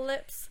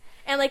apocalypse,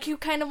 and like you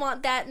kind of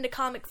want that in a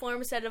comic form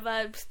instead of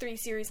a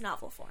 3-series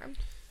novel form.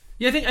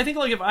 Yeah, I think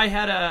like if I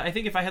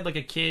had like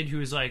a kid who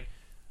was like.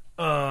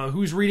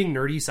 Who's reading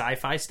nerdy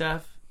sci-fi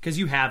stuff? Because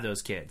you have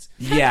those kids.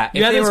 Yeah,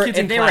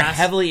 if they were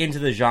heavily into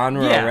the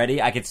genre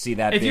already, I could see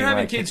that. If being you're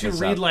having like, kids who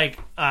read like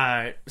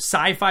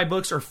sci-fi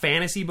books or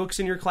fantasy books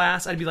in your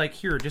class, I'd be like,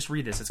 here, just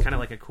read this. It's kind of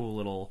like a cool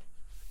little.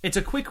 It's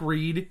a quick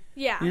read.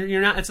 Yeah,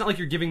 you're not. It's not like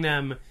you're giving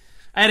them.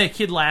 I had a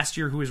kid last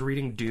year who was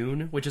reading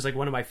Dune, which is like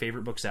one of my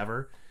favorite books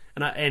ever,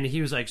 and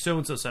he was like, so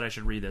and so said I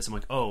should read this. I'm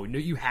like, oh no,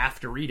 you have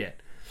to read it.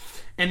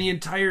 And the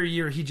entire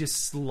year he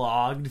just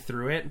slogged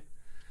through it.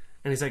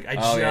 And he's like, I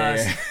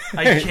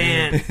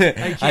can't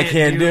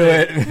do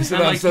it. So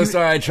I'm so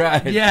sorry I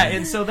tried. Yeah,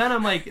 and so then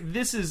I'm like,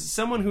 this is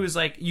someone who is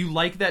like, you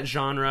like that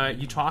genre,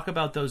 you talk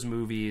about those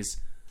movies,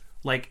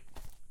 like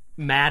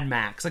Mad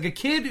Max. Like a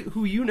kid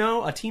who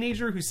a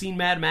teenager who's seen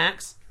Mad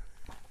Max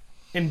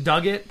and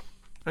dug it.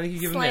 I think you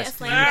give him this.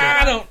 You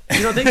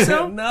don't think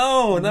so?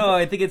 No,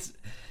 I think it's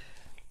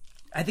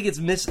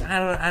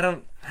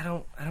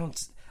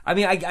I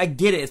mean, I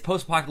get it. It's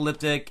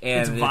post-apocalyptic,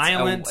 and it's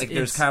violent.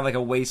 There's kind of like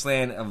a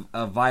wasteland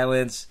of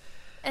violence.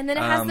 And then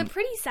it has the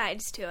pretty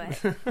sides to it.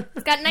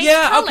 It's got nice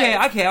colors.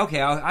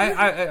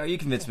 Okay. You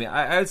convinced me.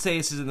 I would say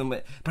this is in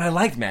the... But I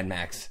liked Mad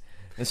Max.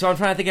 And so I'm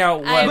trying to think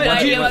out I have what. no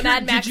idea did what you-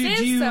 Mad Max did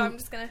is, you- so I'm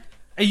just gonna.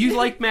 You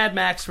like Mad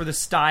Max for the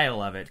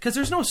style of it, because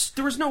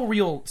there was no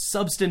real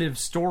substantive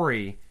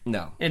story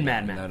No. in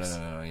Mad No, Max.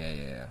 no.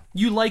 Yeah.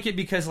 You like it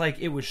because like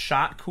it was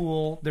shot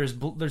cool. There's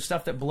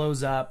stuff that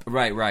blows up.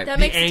 Right. That The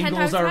makes it 10 angles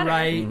times are better.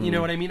 right. You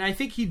know what I mean? I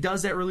think he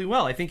does that really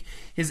well. I think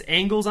his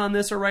angles on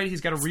this are right.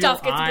 He's got a real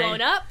Stuff gets eye.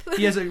 blown up.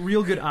 He has a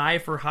real good eye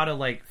for how to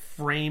like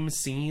frame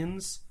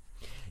scenes.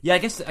 Yeah, I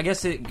guess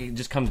it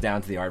just comes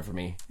down to the art for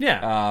me.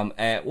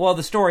 Yeah. Well,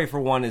 the story for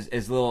one is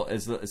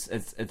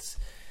it's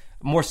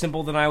more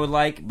simple than I would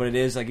like, but it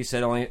is, like you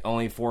said,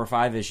 only 4 or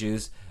 5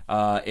 issues.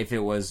 If it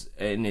was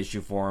an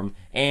issue form,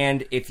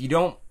 and if you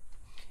don't,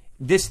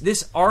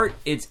 this art,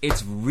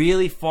 it's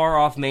really far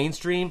off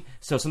mainstream.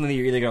 So something that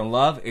you're either going to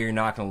love or you're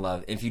not going to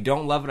love. If you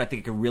don't love it, I think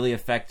it could really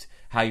affect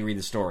how you read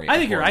the story. I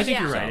think you're right.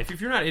 Yeah.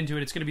 If you're not into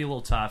it, it's going to be a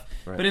little tough.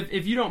 Right. But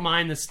if you don't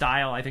mind the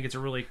style, I think it's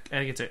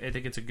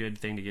a good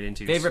thing to get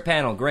into. Favorite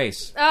panel,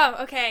 Grace.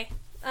 Oh, okay.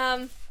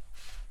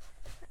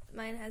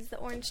 Mine has the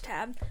orange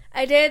tab.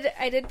 I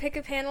did pick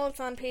a panel. It's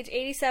on page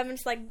 87.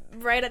 It's like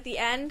right at the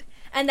end,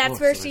 and that's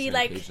where she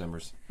like. Page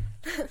numbers.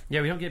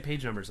 Yeah, we don't get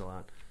page numbers a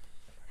lot.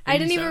 I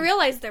didn't even 87?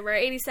 realize there were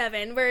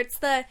 87. Where it's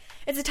a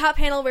top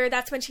panel where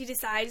that's when she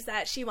decides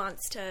that she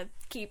wants to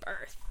keep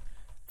Earth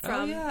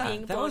from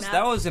being blown up.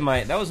 That was in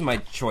my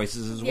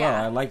choices as well.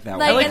 Yeah. I like that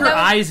Like, I one. like and her that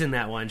was- eyes in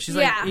that one. She's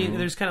like, Yeah.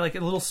 there's kind of like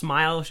a little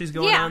smile she's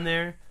going Yeah. on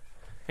there,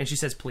 and she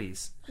says,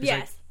 "Please." She's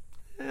Yes.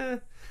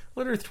 like,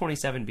 let Earth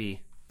 27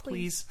 be,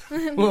 please.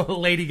 Well,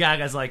 Lady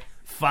Gaga's like,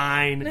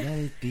 fine. Let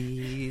it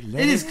be.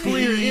 It is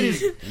clear. It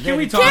is. Can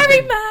we talk?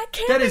 Carry my,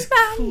 carry That is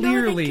my, Lord, I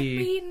clearly- can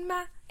read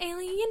my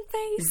alien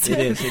face.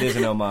 It is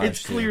an homage.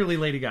 It's clearly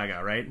Lady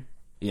Gaga, right?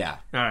 Yeah.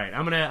 All right,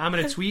 I'm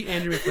gonna tweet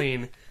Andrew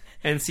McLean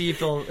and see if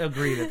they'll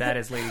agree that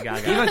is Lady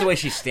Gaga. Even like the way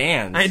she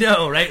stands. I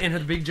know, right? And her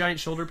big giant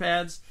shoulder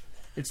pads.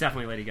 It's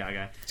definitely Lady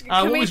Gaga.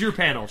 What was your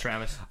panel,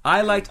 Travis?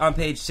 I liked on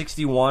page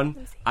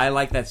 61. I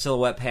like that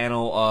silhouette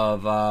panel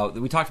of.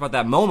 We talked about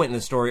that moment in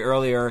the story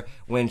earlier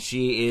when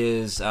she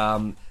is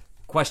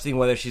questioning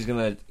whether she's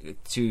going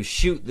to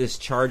shoot this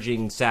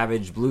charging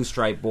savage blue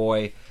stripe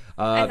boy.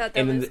 I thought that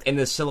and was- in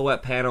the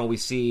silhouette panel, we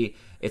see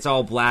it's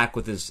all black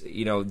with this,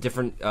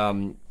 different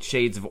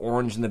shades of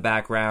orange in the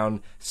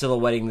background,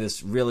 silhouetting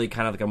this really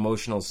kind of like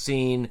emotional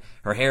scene.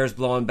 Her hair's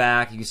blowing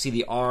back. You can see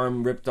the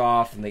arm ripped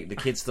off, and the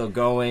kid's still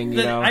going.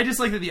 I just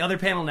like that the other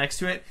panel next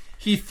to it,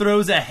 he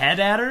throws a head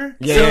at her.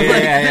 Yeah, so yeah,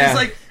 like, yeah. there's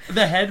like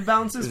the head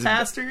bounces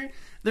past her.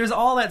 There's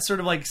all that sort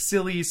of like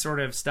silly sort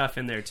of stuff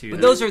in there too.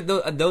 But those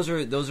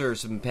are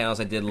some panels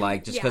I did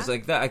like, just because Yeah.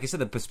 like I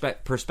said, the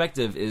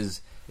perspective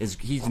is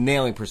he's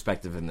nailing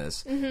perspective in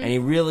this, and he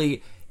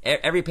really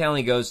every panel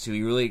he goes to,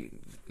 he really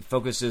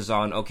focuses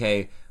on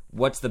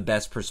what's the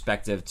best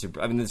perspective to.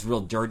 I mean, this real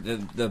dirt.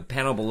 The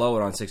panel below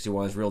it on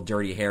 61 is real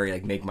dirty, hairy,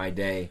 like make my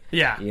day.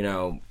 Yeah.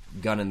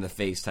 Gun in the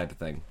face type of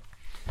thing.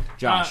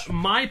 Josh,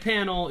 My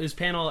panel is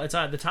it's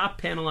the top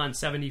panel on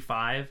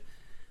 75.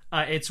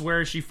 It's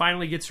where she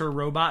finally gets her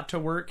robot to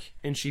work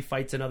and she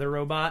fights another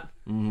robot.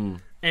 Mm-hmm.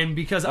 And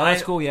because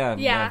that's cool. Yeah.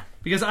 Yeah.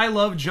 Because I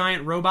love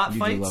giant robot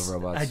fights. You do love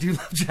robots. I do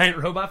love giant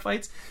robot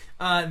fights.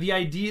 The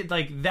idea,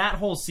 like that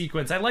whole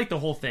sequence, I like the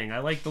whole thing. I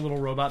like the little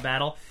robot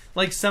battle.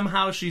 Like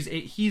somehow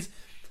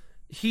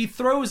he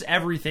throws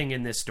everything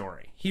in this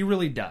story. He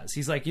really does.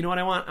 He's like, you know what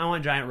I want? I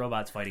want giant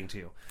robots fighting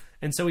too.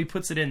 And so he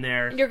puts it in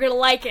there. You're gonna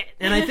like it.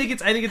 And I think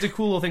it's a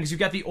cool little thing because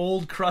you've got the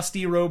old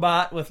crusty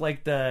robot with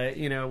like the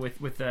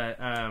with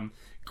the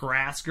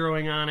grass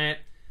growing on it,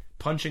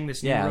 punching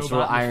this new robot it's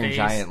real in the Iron face.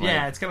 Giant.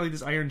 Yeah, it's kind of like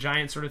this Iron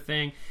Giant sort of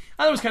thing.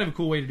 I thought it was kind of a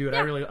cool way to do it. Yeah.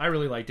 I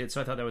really liked it.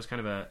 So I thought that was I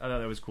thought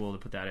that was cool to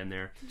put that in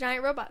there.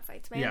 Giant robot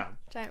fights, man. Yeah.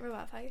 Giant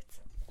robot fights.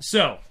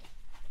 So,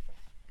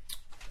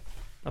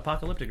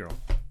 ApocalyptiGirl.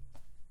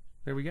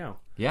 There we go.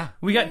 Yeah.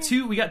 We got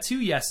two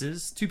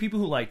yeses, 2 people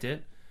who liked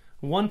it,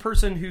 1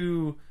 person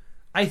who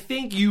I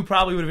think you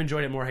probably would have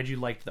enjoyed it more had you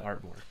liked the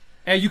art more.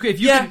 If you could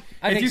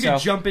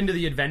jump into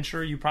the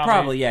adventure, you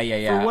probably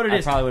Yeah. For what it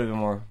is, I probably would have been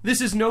more. this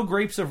is no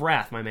Grapes of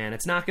Wrath, my man.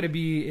 It's not going to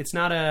be. It's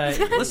not a.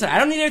 Listen, I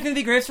don't need everything to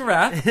be Grapes of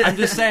Wrath. I'm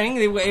just saying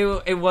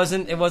it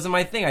wasn't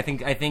my thing. I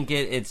think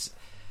it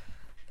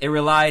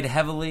relied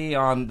heavily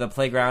on the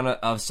playground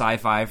of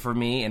sci-fi for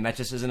me, and that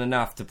just isn't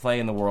enough to play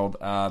in the world.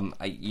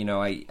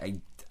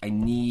 I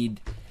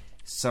need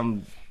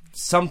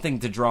something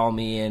to draw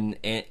me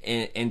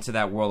into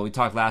that world. We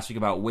talked last week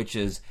about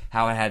witches,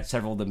 how it had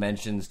several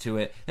dimensions to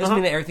it. Doesn't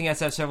mean that everything has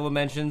to have several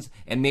dimensions,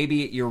 and maybe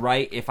you're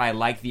right if I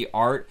like the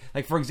art.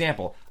 Like, for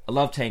example, I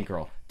love Tank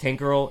Girl. Tank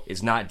Girl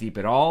is not deep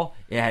at all.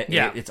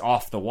 It's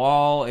off the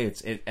wall.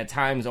 It's at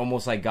times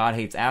almost like God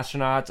Hates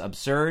Astronauts,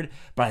 absurd,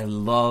 but I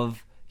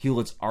love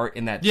Hewlett's art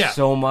in that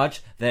so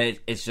much that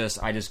it's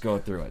just, I just go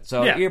through it.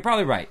 So you're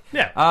probably right.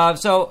 Yeah.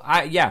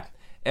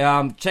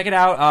 Check it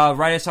out.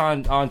 Write us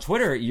on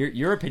Twitter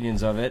your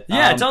opinions of it.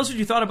 Yeah, tell us what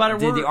you thought about it.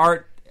 The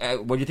art.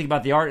 What do you think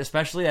about the art,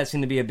 especially? That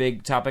seemed to be a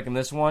big topic in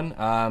this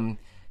one.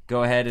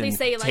 go ahead and Please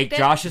say you take liked it.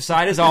 Josh's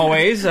side as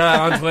always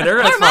on Twitter.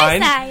 That's my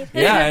fine. side.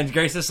 Yeah, and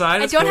Grace's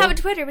side. I don't have a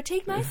Twitter, but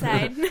take my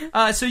side.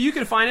 So you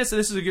can find us. So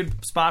this is a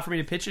good spot for me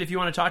to pitch it. If you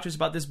want to talk to us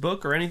about this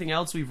book or anything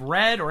else we've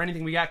read or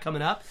anything we got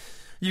coming up,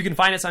 you can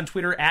find us on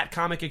Twitter at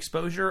Comic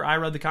Exposure. I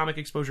run the Comic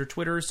Exposure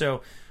Twitter,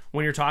 so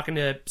when you're talking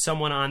to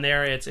someone on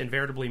there, it's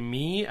invariably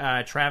me.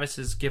 Travis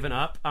has given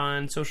up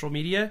on social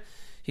media.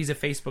 He's a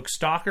Facebook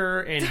stalker,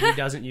 and he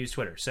doesn't use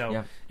Twitter.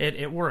 So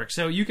it works.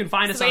 So you can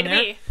find us on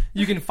there.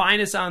 You can find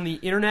us on the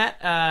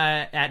internet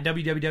at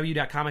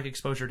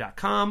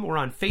www.comicexposure.com. We're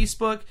on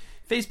Facebook.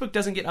 Facebook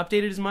doesn't get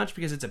updated as much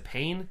because it's a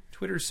pain.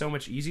 Twitter is so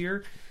much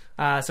easier.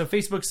 So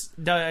Facebook's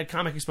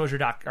Comic Exposure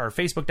or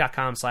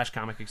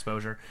Facebook.com/Comic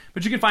Exposure.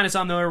 But you can find us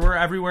on there. We're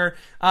everywhere.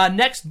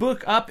 Next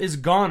book up is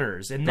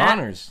Goners. And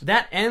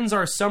that ends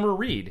our summer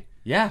read.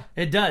 Yeah.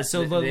 It does.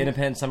 So the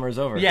independent summer is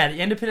over. Yeah, the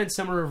independent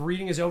summer of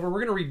reading is over.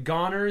 We're going to read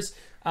Goners.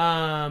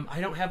 I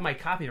don't have my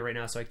copy right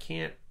now, so I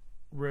can't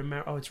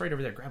remember. Oh, it's right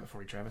over there. Grab it for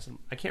me, Travis.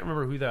 I can't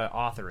remember who the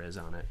author is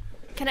on it.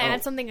 Can I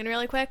add something in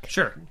really quick?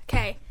 Sure.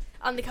 Okay.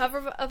 On the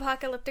cover of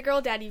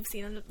ApocalyptiGirl, Dad, you've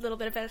seen a little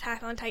bit of an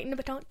Attack on Titan,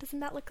 but doesn't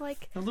that look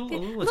like a little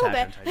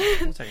bit?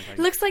 Titan.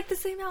 Looks like the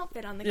same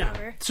outfit on the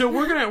cover. So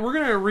we're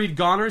gonna read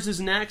Goners is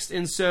next,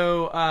 and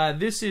so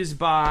this is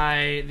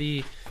by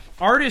the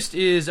artist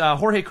is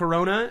Jorge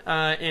Corona,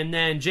 and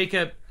then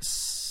Jacob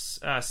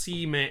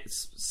Seaman.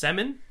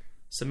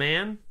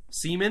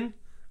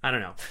 I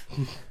don't know.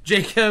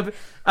 Jacob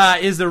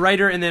is the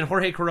writer, and then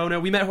Jorge Corona.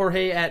 We met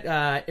Jorge at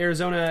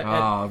Arizona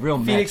at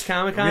Phoenix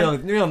Comic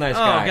Con. Real nice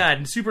guy. Oh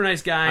god, super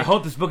nice guy. I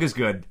hope this book is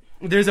good.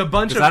 There's a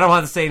bunch of I don't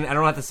have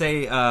to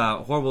say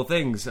horrible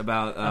things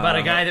about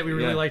a guy that we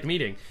really liked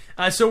meeting.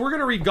 So we're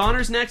gonna read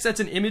Goners next. That's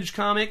an Image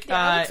comic,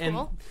 and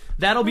cool.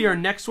 That'll be our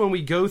next one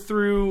we go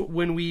through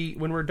when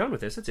we're done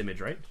with this. It's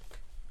Image, right?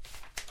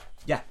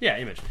 Yeah,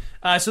 Image.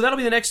 So that'll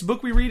be the next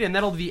book we read, and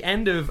that'll be the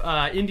end of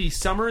Indie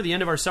Summer, the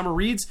end of our summer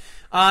reads.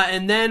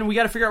 And then we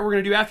got to figure out what we're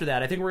going to do after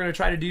that. I think we're going to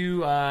try to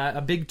do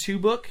a big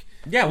 2-book.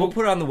 Yeah, we'll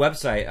put it on the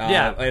website,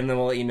 and then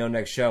we'll let you know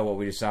next show what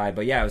we decide.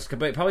 But yeah, it was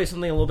probably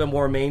something a little bit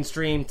more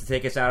mainstream to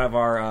take us out of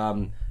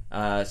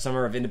our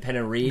summer of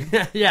independent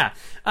read. Yeah.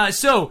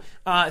 So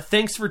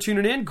thanks for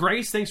tuning in.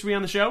 Grace, thanks for being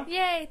on the show.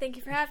 Yay, thank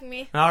you for having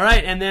me. All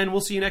right, and then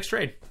we'll see you next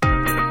trade.